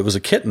 and it was a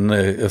kitten,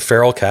 a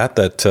feral cat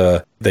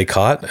that they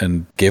caught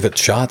and gave it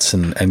shots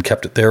and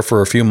kept it there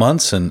for a few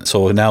months. And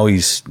so now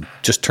he's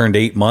just turned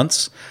 8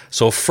 months.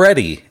 So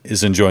Freddie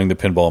is enjoying the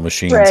pinball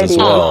machines as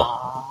well.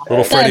 Aww.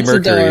 Little Freddie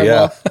Mercury, adorable.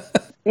 yeah.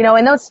 You know,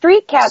 and those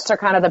street cats are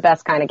kind of the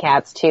best kind of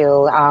cats too.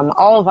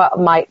 All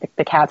of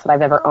the cats that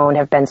I've ever owned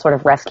have been sort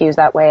of rescues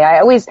that way. I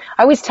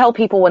always tell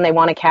people when they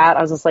want a cat,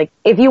 I was just like,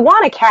 if you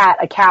want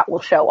a cat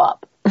will show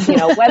up. You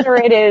know, whether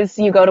it is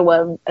you go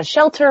to a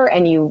shelter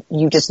and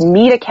you just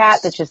meet a cat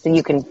that's just,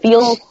 you can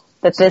feel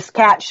that this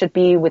cat should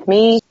be with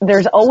me.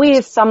 There's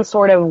always some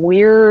sort of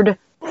weird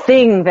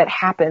thing that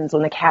happens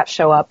when the cats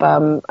show up.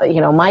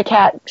 You know, my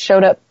cat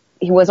showed up.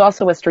 He was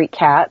also a street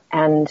cat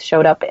and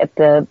showed up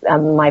at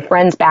my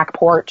friend's back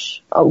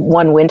porch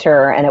one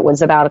winter, and it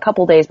was about a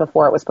couple days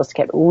before it was supposed to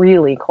get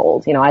really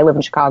cold. You know, I live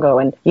in Chicago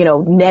and, you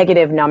know,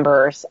 negative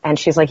numbers, and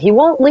she's like, he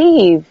won't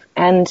leave.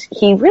 And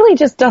he really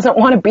just doesn't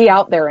want to be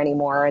out there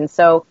anymore. And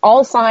so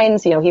all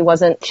signs, you know, he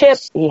wasn't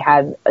chipped. He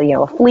had, you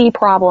know, a flea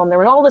problem. There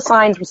were all the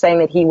signs were saying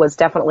that he was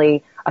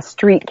definitely a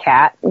street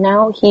cat.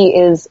 Now he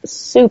is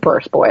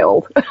super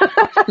spoiled.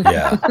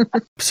 Yeah.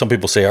 Some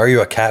people say, are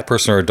you a cat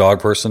person or a dog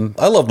person?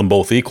 I love them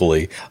both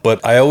equally,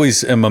 but I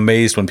always am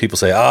amazed when people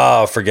say,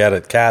 forget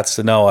it, cats.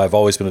 No, I've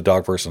always been a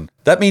dog person.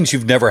 That means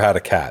you've never had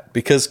a cat,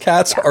 because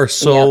cats are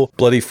so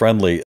bloody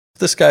friendly.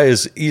 This guy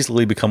has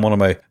easily become one of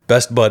my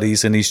best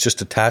buddies, and he's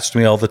just attached to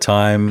me all the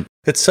time.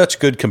 It's such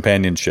good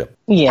companionship.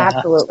 Yeah,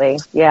 absolutely.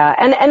 Yeah.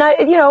 And I,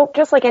 you know,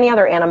 just like any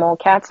other animal,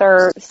 cats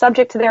are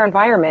subject to their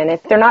environment.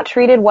 If they're not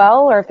treated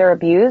well or if they're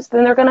abused,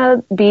 then they're going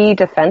to be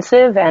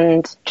defensive,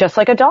 and just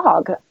like a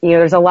dog. You know,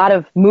 there's a lot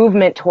of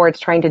movement towards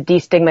trying to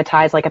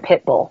destigmatize like a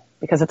pit bull,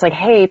 because it's like,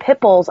 hey,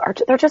 pit bulls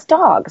they're just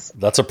dogs.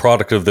 That's a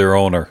product of their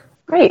owner.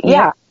 Right,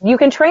 yeah. You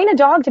can train a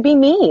dog to be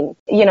mean,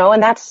 you know,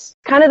 and that's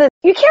kind of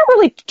you can't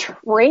really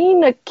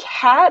train a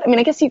cat. I mean,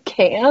 I guess you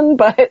can,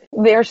 but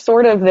they're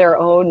sort of their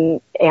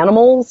own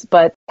animals.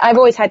 But I've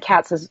always had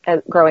cats as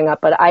growing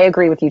up, but I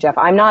agree with you, Jeff.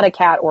 I'm not a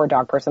cat or a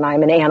dog person.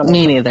 I'm an animal.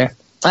 Me neither.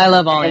 I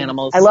love all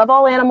animals. I love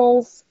all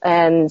animals,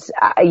 and,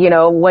 you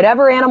know,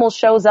 whatever animal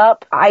shows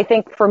up, I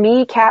think for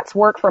me, cats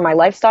work for my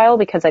lifestyle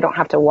because I don't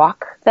have to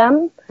walk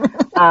them.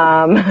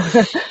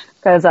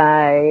 Because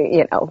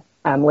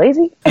I'm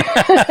lazy. but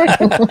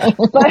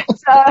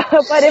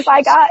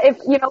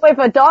if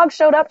a dog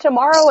showed up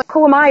tomorrow,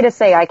 who am I to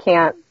say I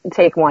can't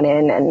take one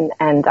in?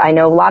 And I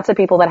know lots of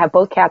people that have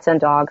both cats and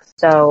dogs.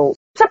 So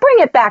to bring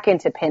it back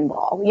into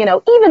pinball,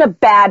 even a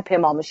bad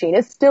pinball machine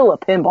is still a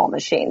pinball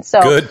machine.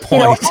 So, good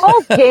point.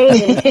 All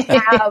games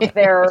have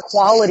their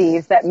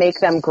qualities that make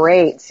them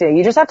great. So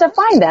you just have to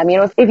find them.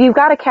 If you've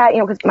got a cat,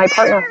 because my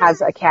partner has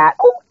a cat.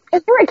 Oh,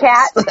 is there a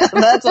cat?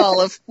 That's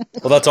Olive.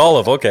 Well, that's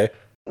Olive. Okay.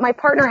 My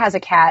partner has a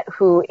cat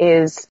who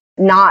is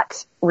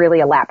not really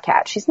a lap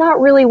cat. She's not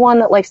really one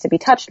that likes to be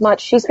touched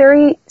much. She's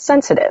very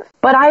sensitive.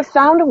 But I've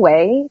found a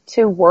way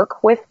to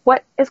work with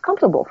what is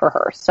comfortable for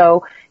her.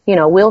 So,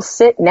 we'll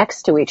sit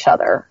next to each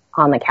other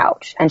on the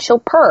couch and she'll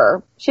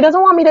purr. She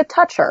doesn't want me to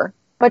touch her,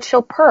 but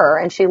she'll purr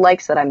and she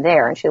likes that I'm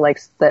there and she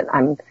likes that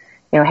I'm,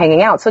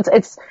 hanging out. So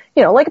it's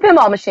like a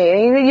pinball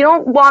machine. You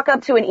don't walk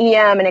up to an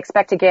EM and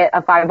expect to get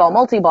a 5-ball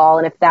multi-ball.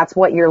 And if that's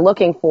what you're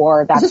looking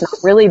for, that's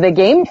not really the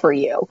game for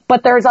you.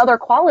 But there's other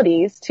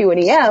qualities to an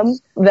EM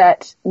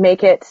that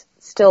make it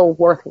still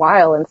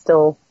worthwhile and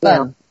still,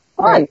 fun.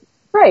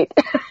 Right.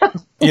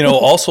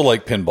 Also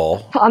like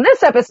pinball. On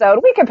this episode,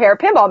 we compare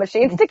pinball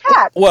machines to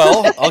cats.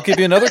 Well, I'll give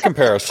you another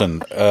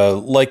comparison.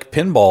 Like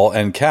pinball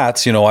and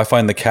cats, I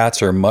find the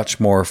cats are much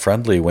more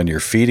friendly when you're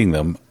feeding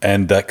them.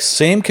 And that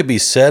same could be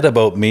said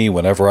about me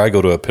whenever I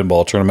go to a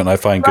pinball tournament and I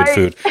find good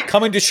food.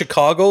 Coming to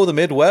Chicago, the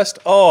Midwest,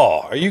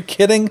 oh, are you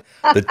kidding?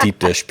 The deep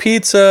dish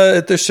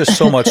pizza, there's just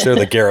so much there.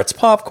 The Garrett's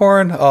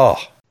popcorn,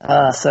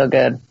 so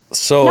good.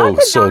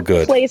 So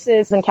good.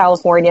 Places in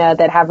California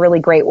that have really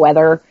great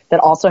weather that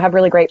also have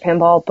really great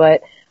pinball,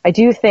 but I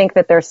do think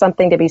that there's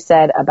something to be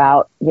said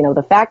about,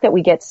 the fact that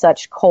we get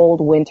such cold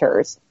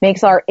winters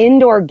makes our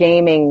indoor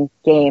gaming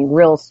game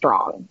real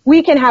strong.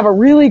 We can have a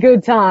really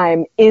good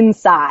time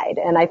inside,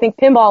 and I think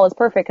pinball is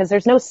perfect because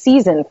there's no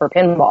season for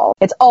pinball.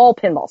 It's all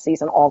pinball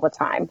season all the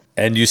time.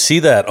 And you see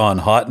that on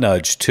Hot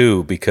Nudge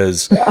too,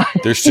 because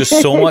there's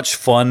just so much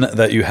fun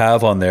that you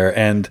have on there.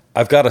 And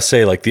I've got to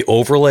say, like the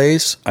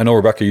overlays, I know,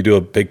 Rebecca, you do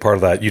a big part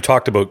of that. You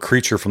talked about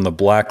Creature from the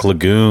Black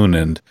Lagoon,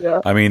 and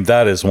I mean,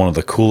 that is one of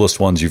the coolest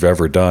ones you've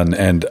ever done.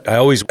 And I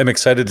always am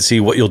excited to see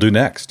what you'll do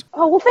next.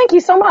 Oh, well, thank you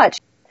so much.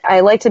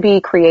 I like to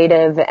be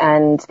creative,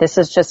 and this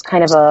is just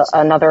kind of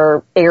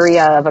another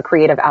area of a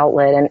creative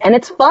outlet. And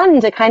it's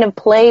fun to kind of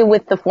play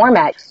with the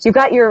format. You've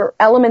got your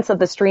elements of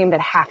the stream that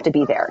have to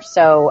be there.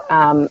 So,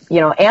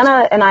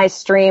 Anna and I's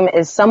stream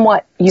is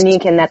somewhat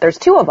unique in that there's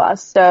two of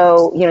us.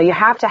 So, you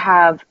have to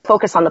have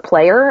focus on the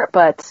player,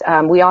 but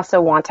we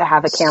also want to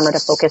have a camera to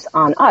focus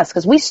on us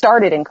because we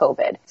started in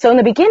COVID. So in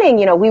the beginning,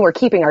 we were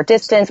keeping our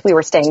distance. We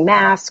were staying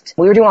masked.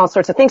 We were doing all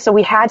sorts of things. So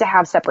we had to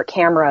have separate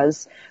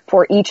cameras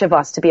for each of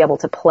us to be able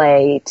to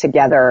play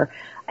together.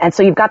 And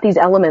so you've got these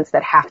elements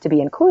that have to be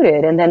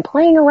included, and then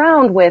playing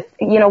around with,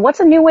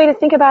 what's a new way to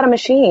think about a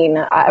machine?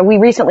 We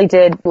recently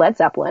did Led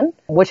Zeppelin,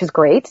 which is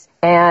great.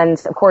 And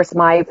of course,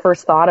 my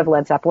first thought of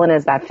Led Zeppelin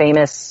is that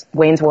famous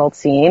Wayne's World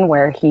scene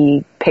where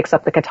he picks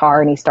up the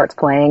guitar and he starts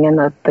playing and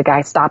the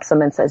guy stops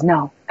him and says,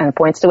 no, and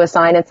points to a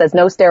sign and says,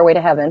 no stairway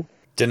to heaven.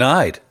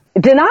 Denied.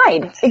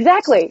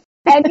 Exactly.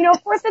 And,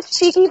 of course, it's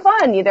cheeky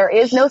fun. There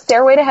is no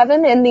stairway to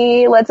heaven in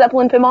the Led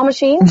Zeppelin pinball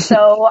machine.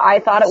 So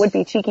I thought it would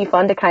be cheeky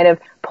fun to kind of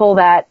pull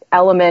that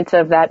element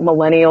of that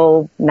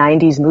millennial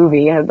 90s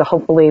movie.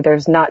 Hopefully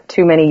there's not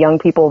too many young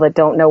people that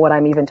don't know what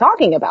I'm even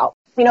talking about.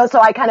 So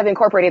I kind of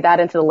incorporated that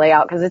into the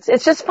layout because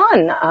it's just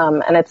fun.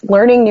 And it's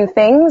learning new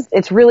things.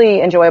 It's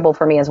really enjoyable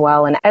for me as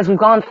well. And as we've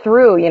gone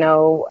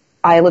through,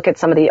 I look at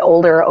some of the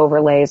older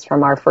overlays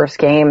from our first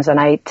games and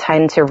I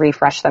tend to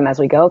refresh them as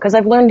we go because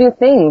I've learned new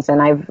things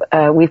and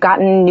we've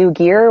gotten new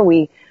gear.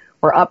 We're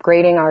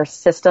upgrading our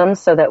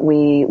systems so that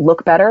we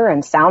look better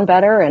and sound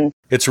better. And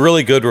it's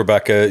really good,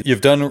 Rebecca.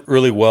 You've done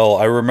really well.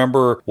 I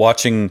remember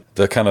watching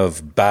the kind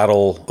of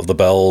Battle of the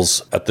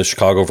Bells at the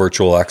Chicago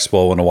Virtual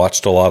Expo, and I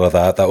watched a lot of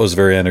that. That was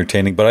very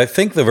entertaining. But I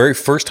think the very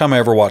first time I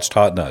ever watched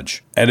Hot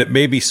Nudge, and it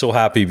made me so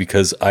happy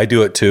because I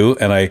do it too,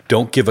 and I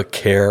don't give a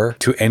care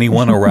to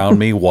anyone around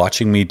me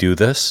watching me do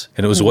this.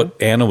 And it was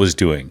what Anna was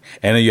doing.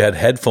 Anna, you had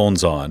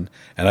headphones on,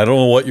 and I don't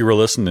know what you were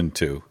listening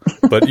to,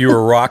 but you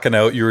were rocking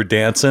out, you were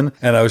dancing,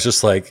 and I was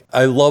just like,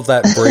 I love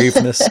that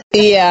braveness.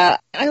 Yeah,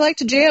 I like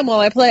to jam while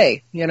I play.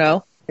 Yeah.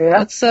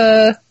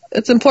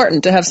 It's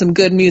important to have some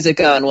good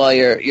music on while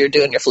you're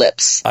doing your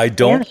flips. I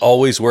don't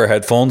always wear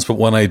headphones, but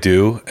when I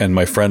do, and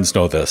my friends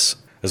know this,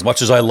 as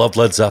much as I love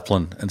Led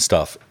Zeppelin and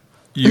stuff,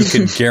 you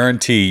can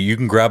guarantee, you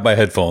can grab my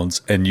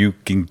headphones and you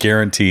can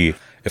guarantee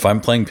if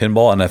I'm playing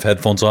pinball and I have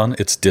headphones on,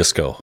 it's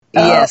disco.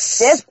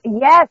 Yes.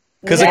 Yes.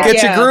 Because it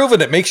gets you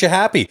grooving, it makes you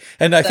happy.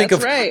 And I think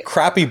of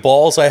crappy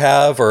balls I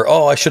have, or,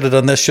 I should have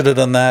done this, should have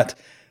done that.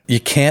 You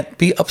can't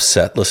be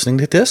upset listening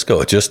to disco.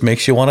 It just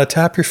makes you want to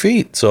tap your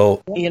feet.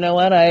 So, you know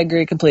what? I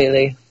agree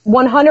completely.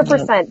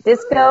 100%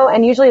 disco,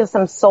 and usually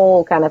some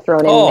soul kind of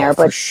thrown in there.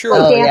 But for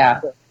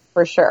sure.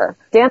 for sure.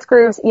 Dance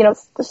grooves,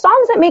 the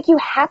songs that make you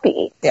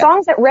happy,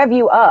 songs that rev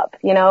you up,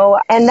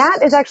 and that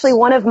is actually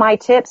one of my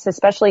tips,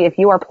 especially if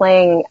you are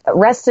playing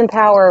Rest in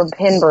Power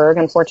Pinburgh.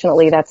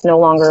 Unfortunately, that's no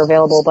longer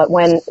available, but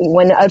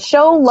when a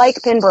show like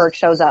Pinburgh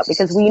shows up,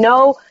 because we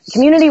know the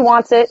community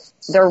wants it,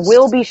 there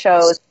will be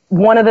shows.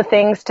 One of the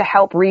things to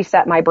help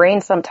reset my brain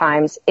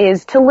sometimes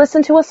is to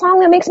listen to a song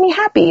that makes me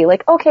happy.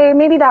 Like, okay,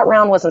 maybe that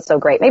round wasn't so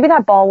great. Maybe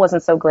that ball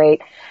wasn't so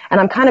great. And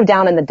I'm kind of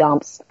down in the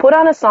dumps. Put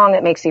on a song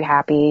that makes you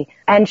happy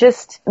and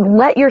just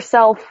let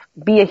yourself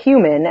be a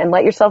human and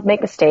let yourself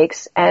make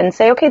mistakes and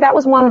say, okay, that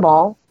was one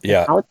ball.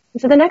 Yeah. Now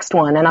to the next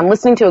one. And I'm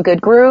listening to a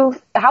good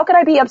groove. How could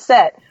I be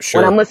upset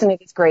when I'm listening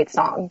to this great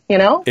song?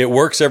 It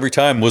works every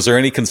time. Was there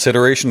any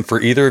consideration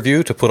for either of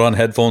you to put on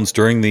headphones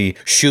during the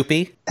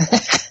shoopy?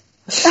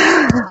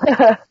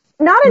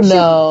 Not in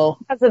shoot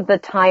because of the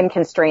time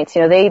constraints.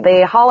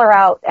 They holler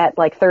out at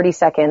like 30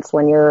 seconds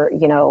when you're,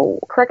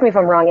 correct me if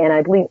I'm wrong, and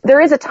I believe there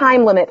is a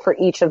time limit for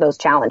each of those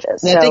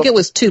challenges. I think it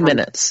was 2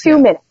 minutes. 2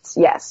 minutes,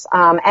 yes.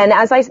 And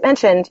as I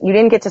mentioned, you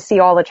didn't get to see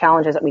all the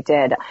challenges that we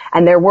did.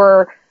 And there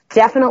were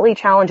definitely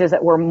challenges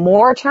that were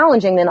more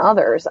challenging than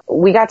others.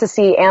 We got to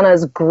see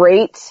Anna's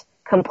great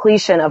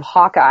completion of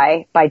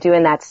Hawkeye by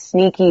doing that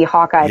sneaky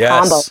Hawkeye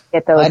combo.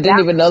 Get those. I didn't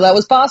even know that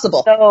was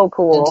possible. So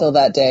cool. Until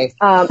that day.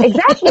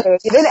 Exactly.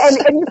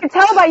 and you can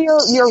tell by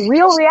your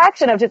real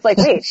reaction of just like,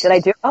 wait, did I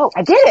do? Oh,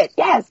 I did it.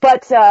 Yes.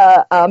 But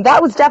that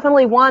was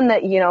definitely one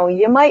that,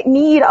 you might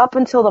need up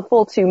until the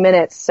full 2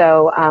 minutes.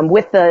 So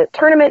with the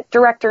tournament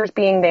directors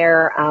being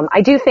there, I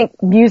do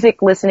think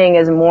music listening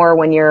is more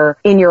when you're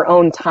in your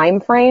own time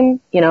frame.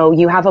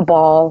 You have a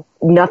ball.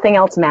 Nothing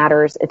else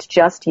matters. It's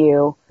just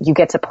you. You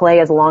get to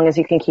play as long as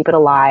you can keep it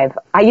alive.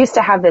 I used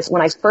to have this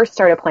when I first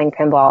started playing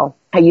pinball.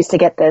 I used to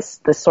get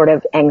this sort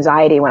of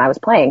anxiety when I was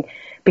playing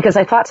because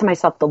I thought to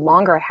myself, the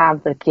longer I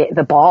have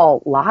the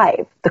ball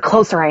live, the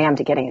closer I am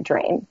to getting a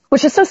drain,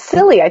 which is so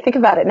silly. I think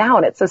about it now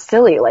and it's so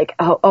silly. Like,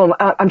 oh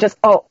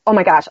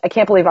my gosh, I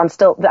can't believe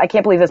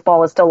this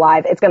ball is still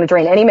live. It's going to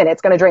drain any minute.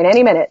 It's going to drain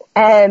any minute.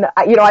 And,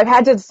 I've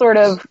had to sort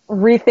of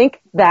rethink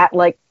that,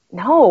 like,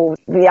 no,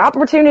 the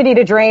opportunity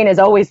to drain is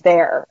always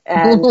there.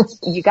 And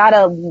you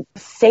gotta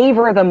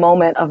savor the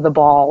moment of the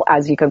ball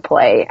as you can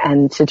play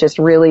and to just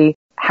really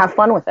have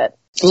fun with it.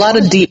 A lot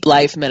of deep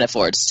life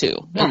metaphors too,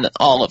 in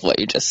all of what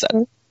you just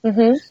said.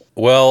 Mm-hmm.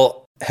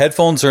 Well,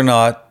 headphones or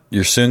not,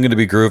 you're soon going to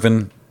be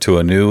grooving to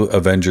a new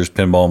Avengers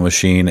pinball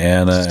machine,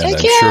 Anna, and I'm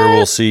sure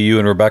we'll see you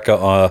and Rebecca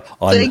on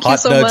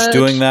Hot Nudge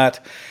doing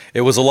that.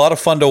 It was a lot of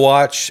fun to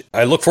watch.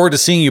 I look forward to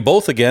seeing you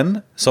both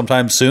again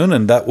sometime soon,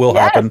 and that will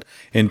happen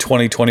in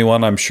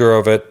 2021, I'm sure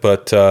of it.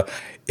 But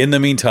in the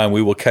meantime,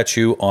 we will catch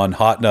you on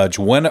Hot Nudge.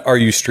 When are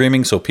you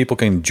streaming so people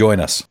can join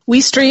us?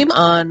 We stream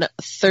on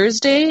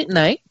Thursday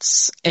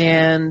nights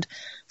and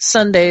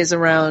Sundays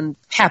around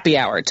happy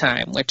hour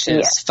time, which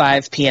is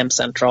 5 p.m.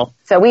 Central.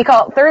 So we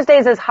call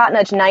Thursdays as Hot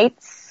Nudge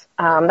nights.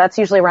 That's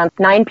usually around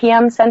 9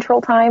 p.m.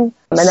 Central time.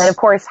 And then, of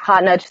course,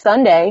 Hot Nudge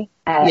Sunday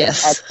at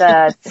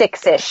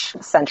 6-ish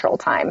Central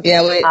time.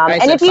 Yeah, I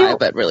said 5,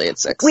 but really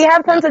it's 6. We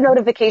have tons of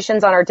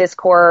notifications on our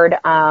Discord.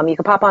 You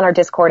can pop on our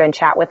Discord and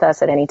chat with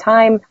us at any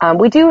time.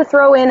 We do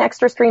throw in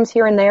extra streams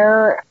here and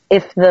there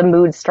if the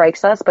mood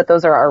strikes us, but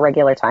those are our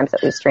regular times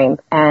that we stream.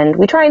 And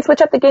we try and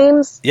switch up the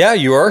games. Yeah,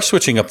 you are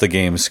switching up the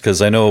games because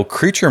I know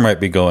Creature might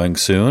be going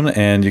soon,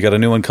 and you got a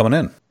new one coming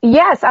in.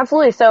 Yes,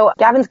 absolutely. So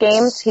Gavin's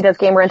Games, he does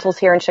game rentals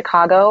here in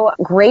Chicago.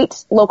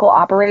 Great local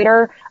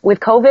operator. With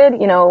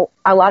COVID,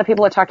 a lot of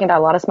people are talking about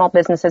a lot of small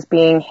businesses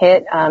being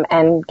hit,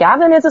 and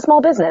Gavin is a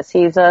small business.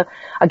 He's a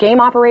game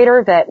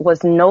operator that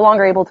was no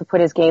longer able to put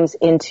his games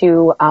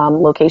into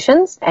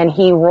locations, and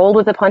he rolled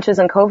with the punches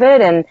in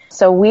COVID. And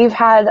so we've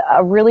had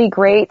a really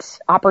great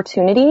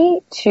opportunity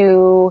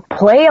to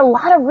play a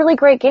lot of really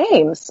great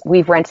games.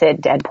 We've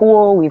rented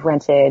Deadpool. We've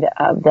rented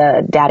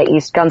the Data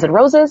East Guns N'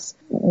 Roses.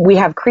 We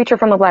have Creature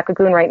from the Black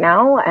Lagoon right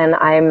now, and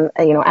I'm,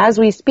 as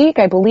we speak,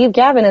 I believe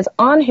Gavin is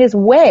on his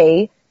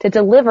way to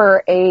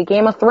deliver a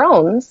Game of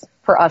Thrones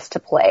for us to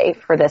play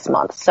for this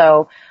month.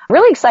 So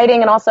really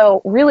exciting, and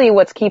also really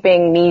what's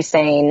keeping me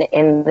sane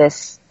in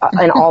this,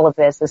 in all of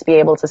this, is be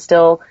able to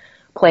still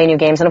play new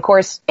games. And of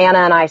course, Anna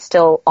and I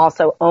still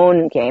also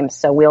own games,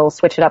 so we'll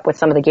switch it up with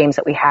some of the games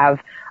that we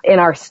have in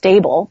our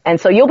stable.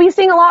 And so you'll be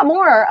seeing a lot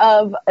more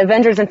of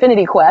Avengers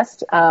Infinity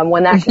Quest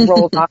when that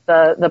rolls off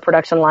the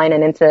production line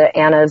and into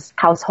Anna's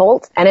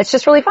household. And it's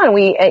just really fun.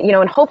 We,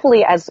 and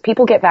hopefully as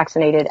people get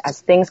vaccinated, as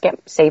things get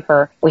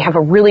safer, we have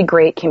a really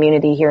great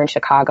community here in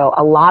Chicago,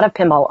 a lot of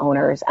pinball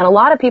owners, and a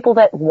lot of people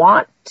that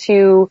want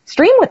to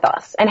stream with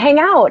us and hang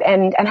out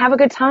and have a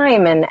good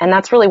time. And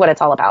that's really what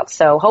it's all about.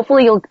 So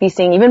hopefully you'll be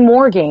seeing even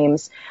more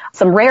games,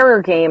 some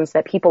rarer games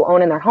that people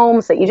own in their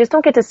homes that you just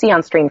don't get to see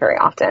on stream very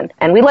often.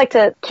 And we like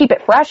to keep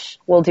it fresh.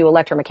 We'll do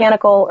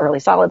electromechanical,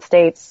 early solid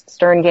states,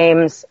 Stern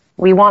games.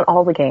 We want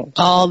all the games.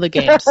 All the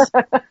games.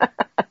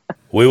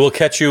 We will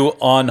catch you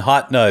on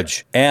Hot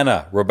Nudge.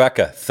 Anna,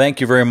 Rebecca,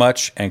 thank you very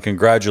much. And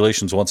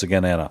congratulations once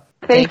again, Anna.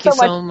 Thank you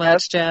so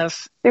much,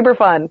 Jeff. Super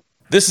fun.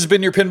 This has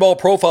been your Pinball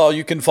Profile.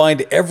 You can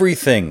find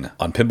everything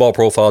on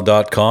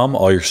pinballprofile.com,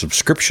 all your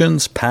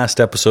subscriptions,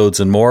 past episodes,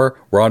 and more.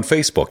 We're on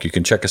Facebook. You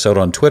can check us out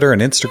on Twitter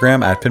and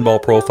Instagram at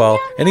Pinball Profile,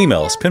 and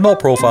email us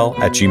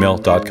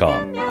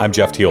pinballprofile@gmail.com. I'm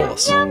Jeff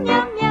Teolis.